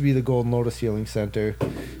used to be the Golden Lotus Healing Center.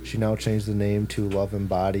 She now changed the name to Love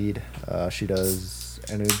Embodied. She does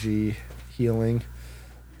energy healing.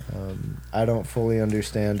 I don't fully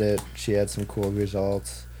understand it. She had some cool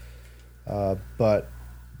results. But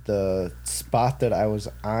the spot that I was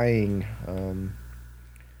eyeing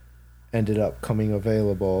ended up coming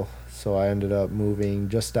available. So I ended up moving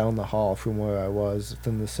just down the hall from where I was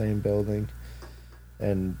within the same building.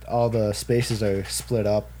 And all the spaces are split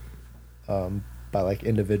up by like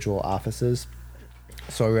individual offices.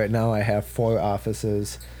 So right now I have 4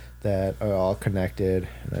 offices that are all connected,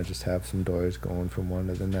 and I just have some doors going from one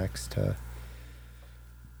to the next to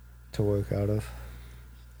work out of.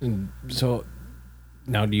 And so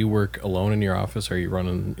now, do you work alone in your office? Or are you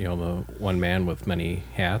running, the one man with many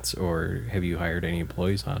hats, or have you hired any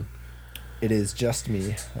employees on? It is just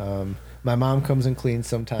me. My mom comes and cleans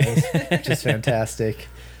sometimes, which is fantastic.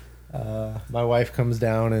 My wife comes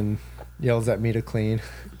down and yells at me to clean,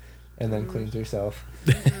 and then cleans herself.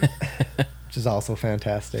 Which is also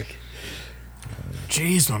fantastic.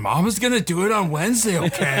 Jeez, my mom is gonna do it on Wednesday,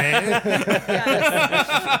 okay?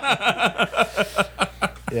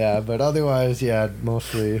 Yeah, but otherwise,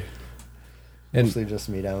 mostly just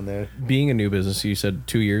me down there. Being a new business, you said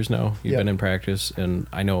 2 years now you've Yep. been in practice, and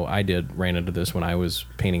I know I ran into this when I was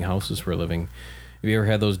painting houses for a living. Have you ever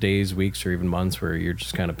had those days, weeks, or even months where you're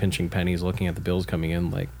just kind of pinching pennies, looking at the bills coming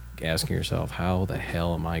in, like asking yourself, how the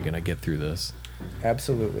hell am I gonna get through this?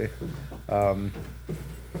 Absolutely.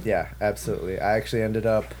 Absolutely. I actually ended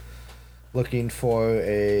up looking for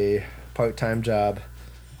a part-time job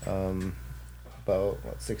about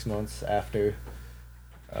 6 months after.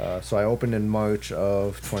 So I opened in March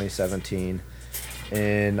of 2017.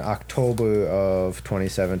 In October of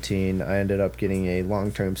 2017, I ended up getting a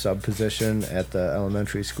long-term sub position at the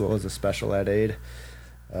elementary school as a special ed aide.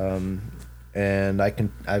 And I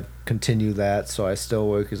continue that, so I still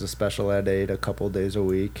work as a special ed aide a couple days a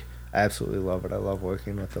week. I absolutely love it. I love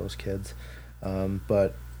working with those kids.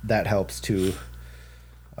 But that helps to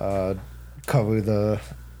it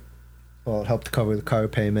helped cover the car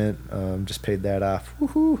payment. Just paid that off.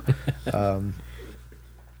 Woohoo!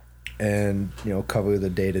 And cover the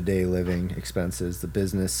day-to-day living expenses. The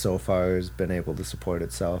business so far has been able to support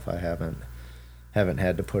itself. I haven't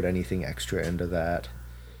had to put anything extra into that.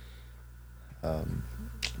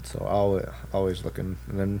 So always looking.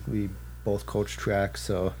 And then we both coach track,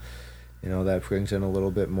 so that brings in a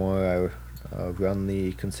little bit more. I run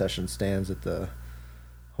the concession stands at the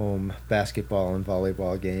home basketball and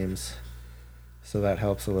volleyball games, so that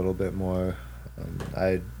helps a little bit more.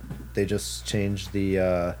 They just changed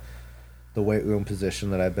the weight room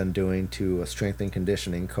position that I've been doing to a strength and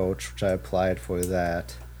conditioning coach, which I applied for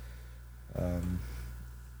that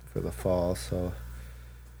for the fall. So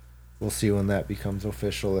we'll see when that becomes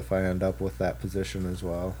official if I end up with that position as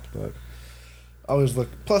well. But always look.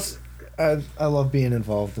 Plus, I love being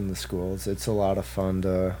involved in the schools. It's a lot of fun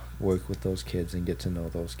to work with those kids and get to know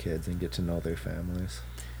those kids and get to know their families.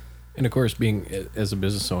 And of course, being as a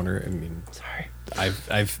business owner, I mean,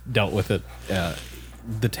 I've dealt with it,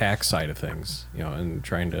 the tax side of things, you know, and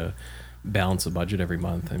trying to balance the budget every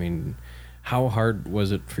month. I mean, how hard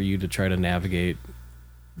was it for you to try to navigate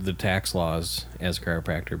the tax laws as a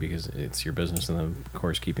chiropractor, because it's your business, and then of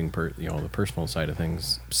course keeping the personal side of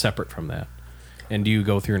things separate from that? And do you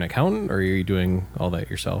go through an accountant, or are you doing all that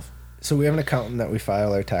yourself? So we have an accountant that we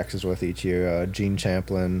file our taxes with each year, Gene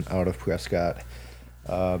Champlin out of Prescott.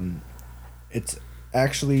 It's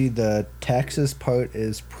actually, the taxes part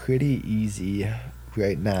is pretty easy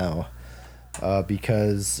right now,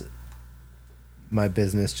 because my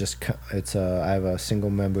business I have a single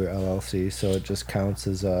member LLC, so it just counts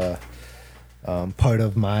as a part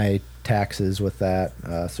of my taxes with that.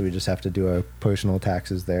 So we just have to do our personal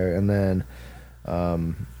taxes there, and then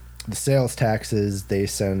the sales taxes they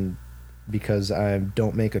send, because I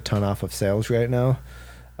don't make a ton off of sales right now.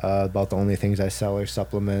 About the only things I sell are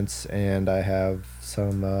supplements, and I have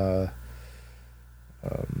some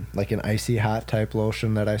like an icy hot type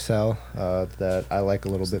lotion that I sell that I like a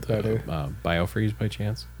little bit better. BioFreeze by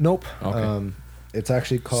chance? Nope. Okay. It's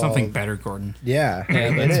actually called something better, Gordon. Yeah,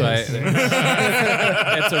 that's why.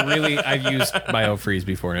 It's a really. I've used BioFreeze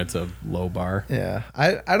before, and it's a low bar. Yeah,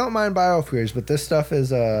 I don't mind BioFreeze, but this stuff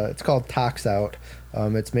is it's called Tox Out.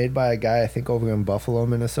 It's made by a guy I think over in Buffalo,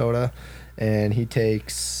 Minnesota, and he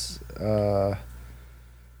takes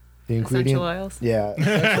the essential oils. Yeah,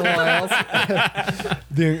 essential oils.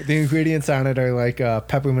 The ingredients on it are like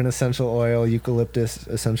peppermint essential oil, eucalyptus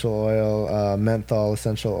essential oil, menthol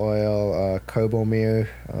essential oil, Carbomir,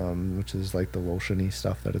 which is like the lotiony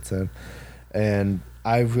stuff that it's in. And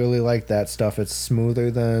I really like that stuff. It's smoother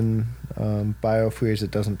than BioFreeze.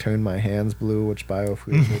 It doesn't turn my hands blue, which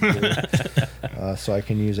BioFreeze would do. So I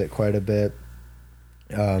can use it quite a bit.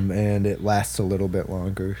 And it lasts a little bit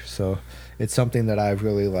longer. So it's something that I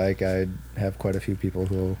really like. I have quite a few people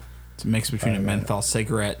who... It's a mix between a menthol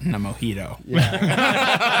cigarette and a mojito. Yeah.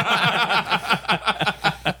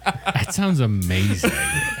 That sounds amazing.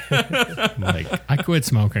 Like, I quit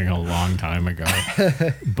smoking a long time ago,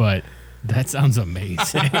 but that sounds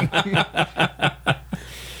amazing.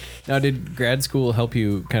 Now, did grad school help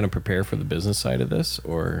you kind of prepare for the business side of this,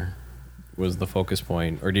 or was the focus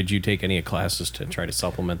point, or did you take any classes to try to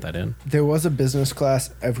supplement that in? There was a business class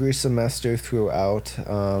every semester throughout.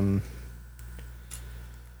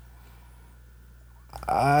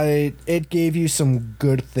 It gave you some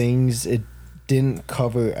good things. It didn't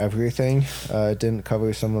cover everything. It didn't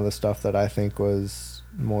cover some of the stuff that I think was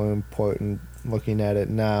more important looking at it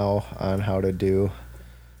now on how to do.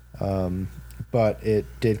 But it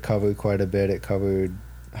did cover quite a bit. It covered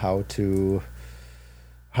how to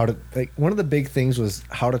like, one of the big things was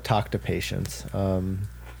how to talk to patients.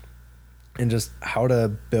 And just how to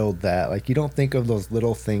build that. Like, you don't think of those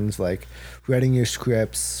little things like writing your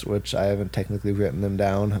scripts, which I haven't technically written them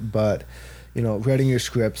down, but writing your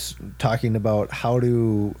scripts, talking about how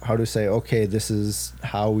to say, okay, this is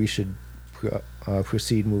how we should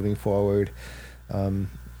proceed moving forward.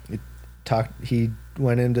 He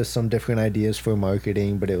went into some different ideas for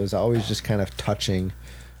marketing, but it was always just kind of touching.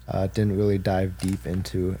 Didn't really dive deep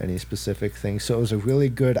into any specific things. So it was a really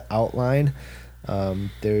good outline.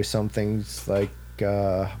 There's some things like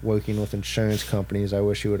working with insurance companies I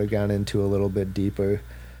wish you would have gone into a little bit deeper.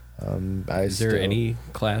 Is there any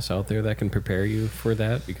class out there that can prepare you for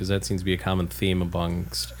that? Because that seems to be a common theme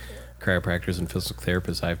amongst chiropractors and physical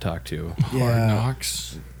therapists I've talked to. Yeah. Hard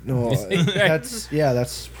knocks. No,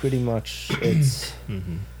 that's pretty much it's.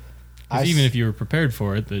 Mm-hmm. Even if you were prepared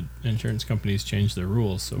for it, the insurance companies change their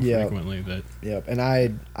rules so frequently that. Yep, and I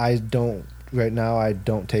don't. Right now, I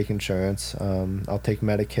don't take insurance. I'll take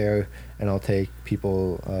Medicare, and I'll take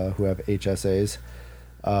people who have HSAs.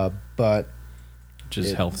 But which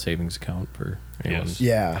is health savings account for anyone. Yes.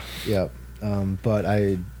 Yeah, yep. But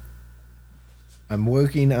I'm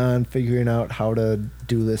working on figuring out how to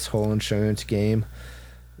do this whole insurance game.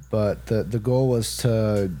 But the goal was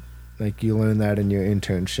to, like, you learn that in your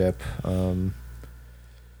internship.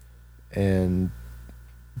 And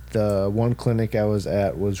the one clinic I was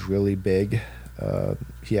at was really big.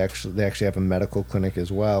 They actually have a medical clinic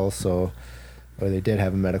as well. So, or they did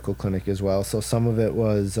have a medical clinic as well. So some of it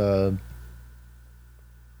was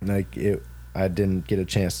I didn't get a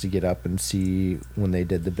chance to get up and see when they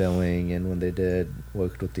did the billing and when they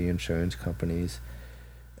worked with the insurance companies.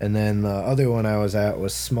 And then the other one I was at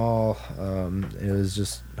was small. It was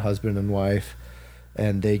just husband and wife,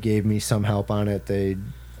 and they gave me some help on it. They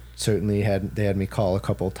certainly had me call a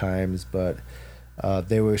couple times, but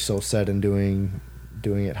they were so set in doing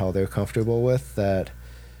it how they're comfortable with that,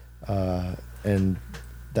 and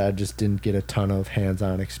that I just didn't get a ton of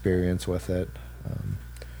hands-on experience with it.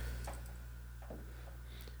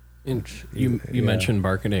 You mentioned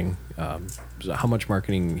marketing. So how much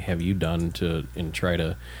marketing have you done to try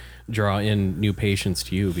to draw in new patients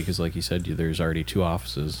to you? Because like you said, there's already 2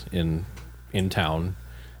 offices in town.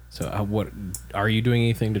 So what are you doing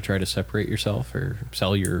anything to try to separate yourself or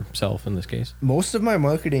sell yourself in this case? Most of my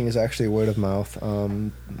marketing is actually word of mouth.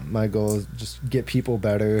 My goal is just get people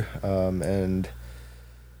better, and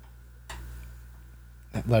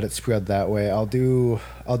let it spread that way. I'll do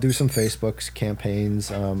some Facebook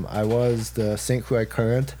campaigns. I was the St. Croix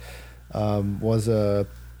Current, was a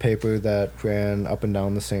paper that ran up and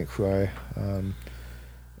down the St. Croix,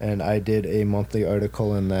 and I did a monthly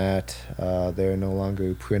article in that. They're no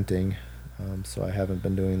longer printing, so I haven't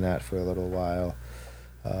been doing that for a little while.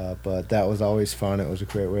 But that was always fun. It was a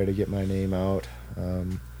great way to get my name out.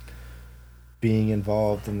 Being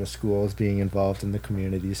involved in the schools, being involved in the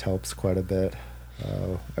communities helps quite a bit.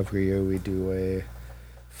 Every year we do a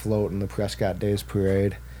float in the Prescott Days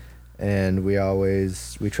Parade, and we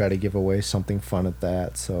try to give away something fun at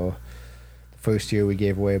that. So the first year we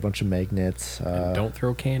gave away a bunch of magnets. And don't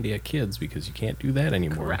throw candy at kids because you can't do that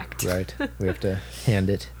anymore. Correct. Right. We have to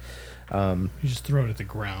hand it. You just throw it at the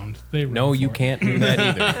ground. No, you can't do that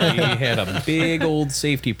either. We had a big old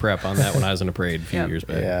safety prep on that when I was in a parade a few years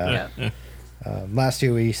back. Yeah. Last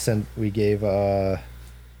year we gave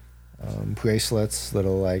bracelets,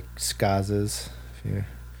 little like skazas, if you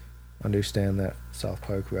understand that South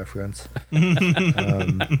Park reference.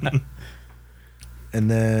 And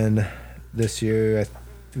then this year,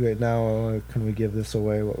 right now, can we give this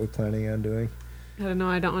away? What we're planning on doing? I don't know.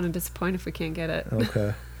 I don't want to disappoint if we can't get it.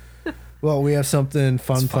 Okay. Well, we have something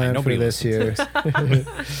fun planned for this year.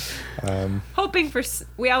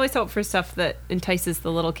 We always hope for stuff that entices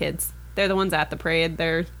the little kids. They're the ones at the parade.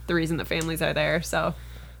 They're the reason that families are there. So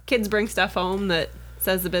kids bring stuff home that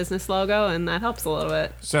says the business logo, and that helps a little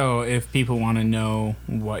bit. So if people want to know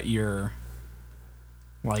what you're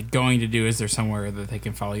like going to do, is there somewhere that they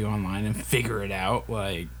can follow you online and figure it out?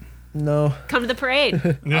 Like, no. Come to the parade.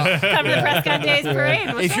 Come to the Prescott Days Parade.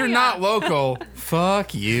 If you're not local,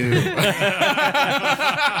 fuck you.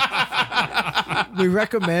 We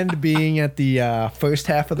recommend being at the first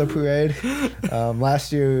half of the parade.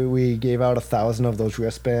 Last year we gave out 1,000 of those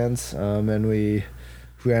wristbands, and we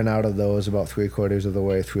ran out of those about 3/4 of the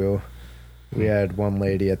way through. We had one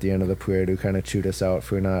lady at the end of the parade who kind of chewed us out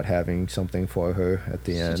for not having something for her at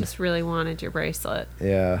the end. She just really wanted your bracelet.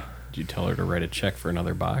 Yeah. Did you tell her to write a check for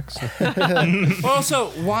another box?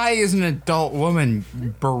 Also, why is an adult woman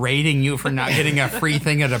berating you for not getting a free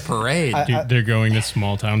thing at a parade? Dude, they're going to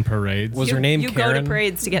small town parades. Was her name You Karen? go to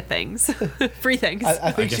parades to get things. Free things.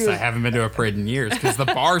 I guess I haven't been to a parade in years because the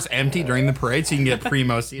bar's empty during the parade, so you can get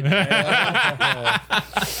primo seats.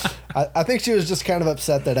 I think she was just kind of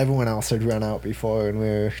upset that everyone else had run out before, and we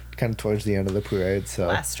were kind of towards the end of the parade. So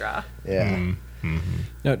Last straw. yeah.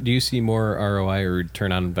 Now, do you see more ROI or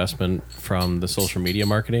return on investment from the social media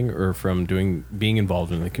marketing, or from being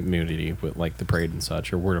involved in the community with like the parade and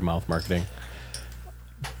such, or word of mouth marketing?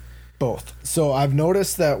 Both. So I've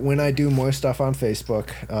noticed that when I do more stuff on Facebook,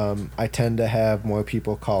 I tend to have more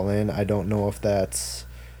people call in. I don't know if that's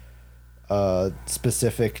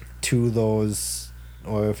specific to those,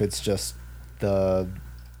 or if it's just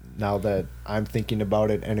now that I'm thinking about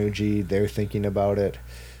it, energy, they're thinking about it,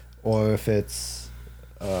 or if it's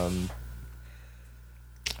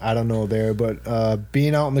I don't know there, but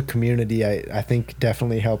being out in the community, I think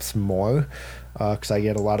definitely helps more, because I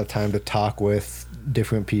get a lot of time to talk with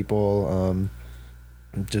different people.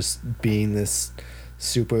 Just being this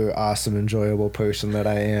super awesome, enjoyable person that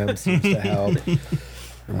I am seems to help.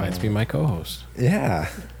 Reminds me of my co-host. Yeah.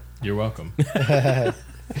 You're welcome.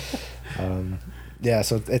 Yeah,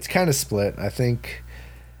 so it's kind of split. I think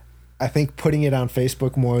putting it on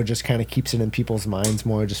Facebook more just kind of keeps it in people's minds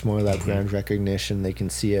more, just more of that brand recognition. They can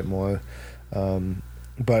see it more.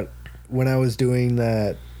 But when I was doing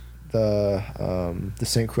the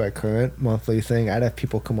St. Croix Current monthly thing, I'd have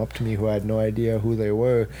people come up to me who I had no idea who they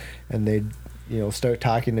were, and they'd start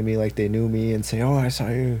talking to me like they knew me and say, "Oh, I saw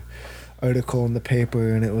your article in the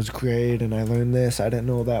paper and it was great, and I learned this. I didn't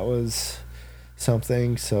know that was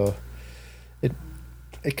something." So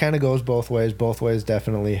it kind of goes both ways. Both ways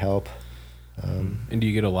definitely help. And do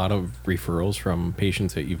you get a lot of referrals from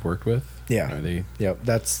patients that you've worked with? Yeah. Are they? Yep.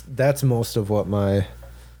 That's most of what like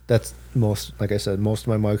I said, most of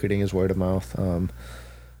my marketing is word of mouth.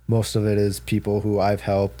 Most of it is people who I've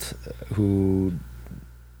helped who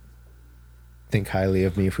think highly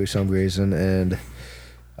of me for some reason and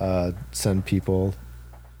send people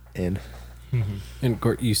in. Mm-hmm. And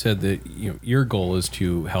Gort, you said that your goal is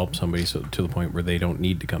to help somebody to the point where they don't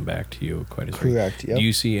need to come back to you quite as correct. Yep. Do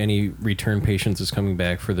you see any return patients as coming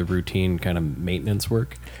back for the routine kind of maintenance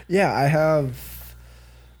work? Yeah, I have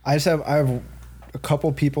a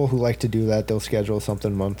couple people who like to do that. They'll schedule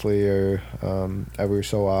something monthly or every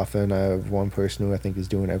so often. I have one person who I think is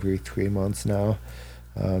doing every 3 months now,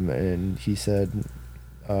 and he said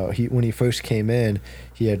when he first came in,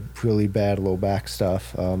 he had really bad low back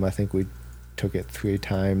stuff. I think we took it 3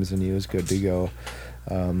 times and he was good to go.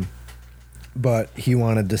 But he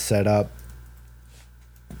wanted to set up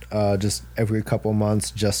just every couple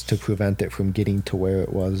months just to prevent it from getting to where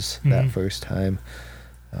it was that first time.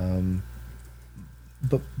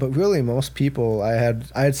 But really most people, I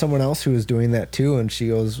had someone else who was doing that too, and she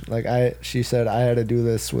goes she said I had to do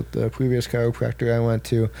this with the previous chiropractor I went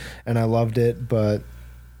to and I loved it, but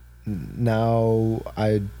now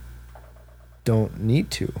I don't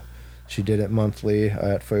need to. She did it monthly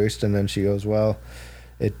at first, and then she goes, well,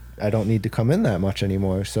 I don't need to come in that much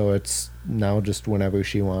anymore, so it's now just whenever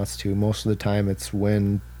she wants to. Most of the time it's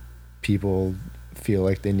when people feel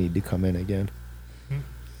like they need to come in again.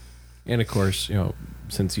 And of course,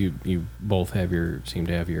 since you both seem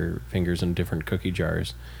to have your fingers in different cookie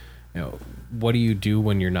jars, what do you do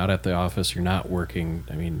when you're not at the office, you're not working?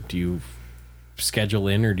 I mean, do you schedule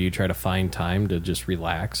in, or do you try to find time to just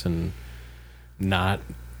relax and not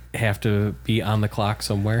have to be on the clock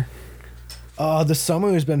somewhere? The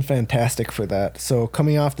summer has been fantastic for that. So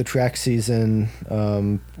coming off the track season,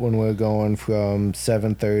 when we're going from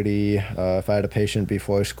 7:30, if I had a patient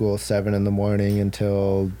before school, 7 in the morning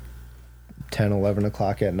until 10, 11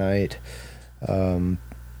 o'clock at night,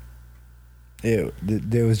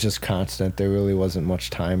 it was just constant. There really wasn't much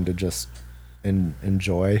time to just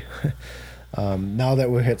enjoy. Now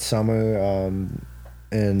that we're hit summer,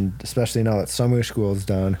 and especially now that summer school is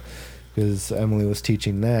done, because Emily was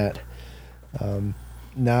teaching that,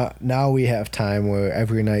 now we have time where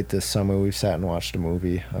every night this summer we've sat and watched a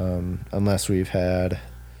movie, unless I've had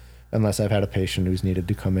a patient who's needed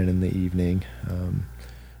to come in the evening.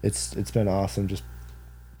 It's been awesome just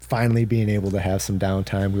finally being able to have some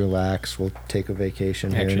downtime, relax. We'll take a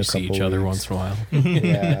vacation here in a couple see each other once in a while.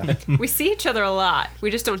 Yeah. We see each other a lot.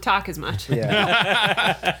 We just don't talk as much.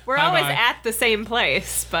 Yeah. We're always at the same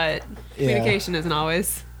place, but communication isn't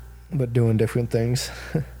always. But doing different things.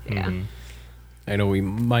 Yeah. Mm-hmm. I know we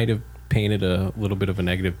might have painted a little bit of a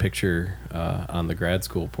negative picture on the grad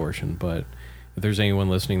school portion, but if there's anyone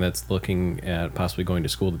listening that's looking at possibly going to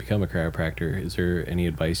school to become a chiropractor, is there any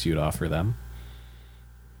advice you'd offer them?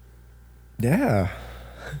 Yeah.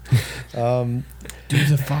 Do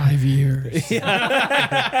the 5 years.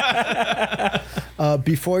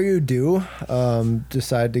 Before you do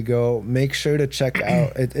decide to go, make sure to check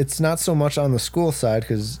out. It's not so much on the school side,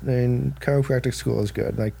 because chiropractic school is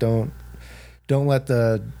good. Like don't let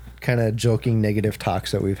the kind of joking negative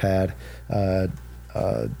talks that we've had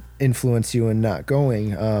influence you in not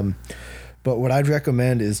going. But what I'd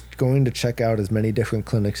recommend is going to check out as many different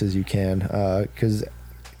clinics as you can, because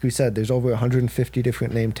we said there's over 150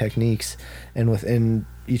 different named techniques, and within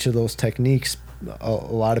each of those techniques, a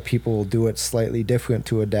lot of people will do it slightly different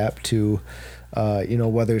to adapt to,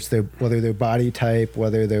 whether their body type,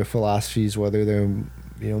 whether their philosophies, whether their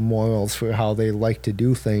morals for how they like to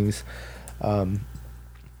do things.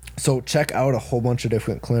 So check out a whole bunch of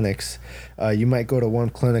different clinics. You might go to one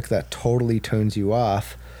clinic that totally turns you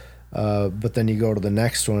off, but then you go to the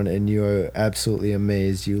next one and you're absolutely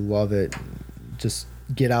amazed. You love it. Just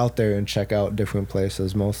get out there and check out different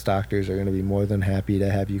places. Most doctors are going to be more than happy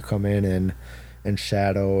to have you come in and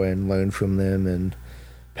shadow and learn from them and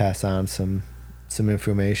pass on some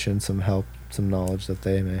information, some help, some knowledge that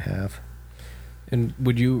they may have. And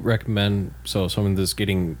would you recommend, so someone that's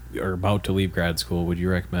getting or about to leave grad school, would you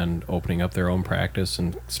recommend opening up their own practice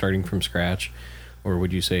and starting from scratch? Or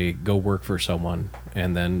would you say go work for someone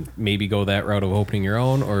and then maybe go that route of opening your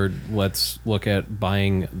own? Or let's look at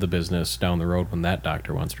buying the business down the road when that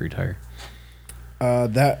doctor wants to retire?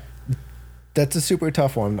 That's a super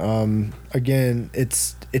tough one. Again,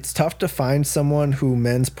 it's tough to find someone who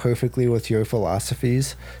mends perfectly with your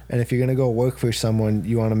philosophies. And if you're going to go work for someone,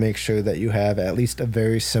 you want to make sure that you have at least a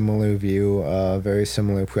very similar view, very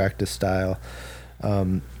similar practice style.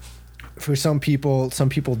 For some people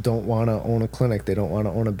don't want to own a clinic. They don't want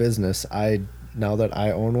to own a business. Now that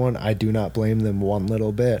I own one, I do not blame them one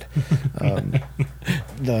little bit.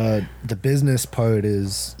 The business part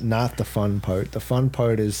is not the fun part. The fun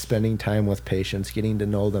part is spending time with patients, getting to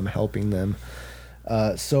know them, helping them.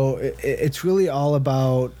 So it's really all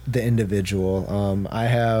about the individual. I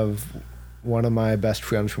have one of my best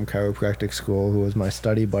friends from chiropractic school who was my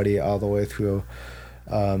study buddy all the way through.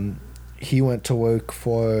 He went to work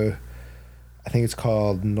for, I think it's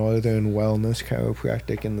called Northern Wellness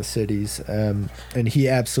Chiropractic in the cities, and he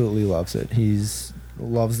absolutely loves it.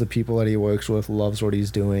 Loves the people that he works with, loves what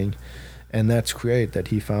he's doing, and that's great that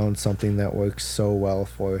he found something that works so well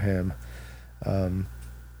for him. And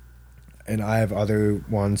I have other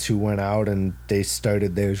ones who went out and they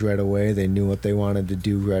started theirs right away. They knew what they wanted to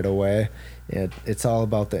do right away. It's all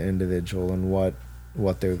about the individual and what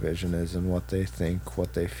their vision is and what they think,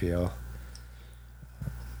 what they feel.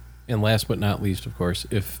 And last but not least, of course,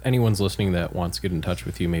 if anyone's listening that wants to get in touch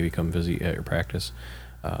with you, maybe come visit at your practice,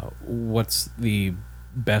 what's the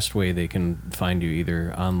best way they can find you,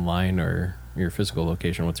 either online or your physical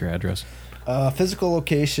location? What's your address? Physical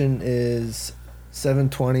location is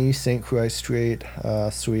 720 St. Croix Street,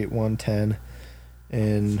 Suite 110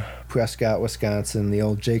 in Prescott, Wisconsin. The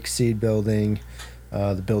old Jake Seed building,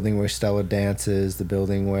 the building where Stella dances, the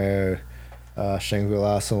building where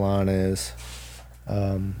Shangri-La Salon is.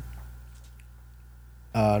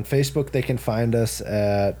 On Facebook, they can find us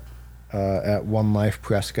at One Life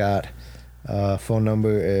Prescott. Phone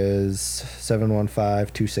number is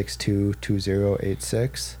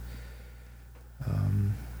 715-262-2086. I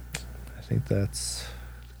think that's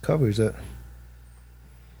covers it.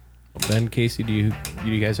 Ben, Casey, do you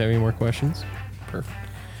guys have any more questions? Perfect.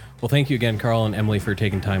 Well, thank you again, Carl and Emily, for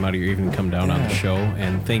taking time out of your evening to come down on the show.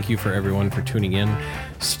 And thank you for everyone for tuning in.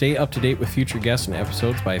 Stay up to date with future guests and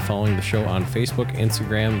episodes by following the show on Facebook,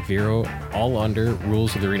 Instagram, Vero, all under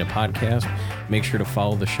Rules of the Arena Podcast. Make sure to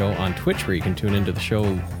follow the show on Twitch, where you can tune into the show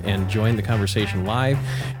and join the conversation live.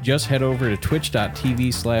 Just head over to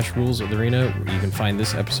twitch.tv/Rules of the Arena, where you can find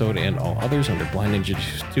this episode and all others under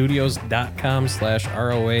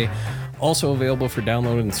blindninjastudios.com/ROA. Also available for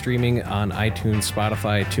download and streaming on iTunes,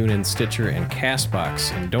 Spotify, TuneIn, Stitcher, and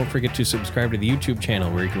CastBox. And don't forget to subscribe to the YouTube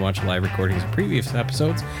channel, where you can watch live recordings of previous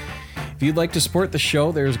episodes. If you'd like to support the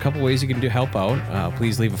show, there's a couple ways you can help out.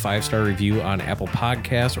 Please leave a 5-star review on Apple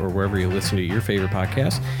Podcasts or wherever you listen to your favorite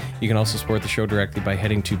podcasts. You can also support the show directly by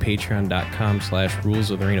heading to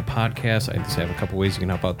patreon.com/Rules of the Arena Podcast. I just have a couple ways you can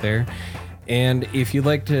help out there. And if you'd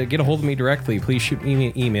like to get a hold of me directly, please shoot me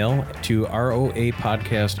an email to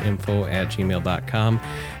roapodcastinfo@gmail.com.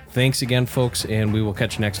 Thanks again, folks, and we will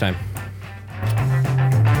catch you next time.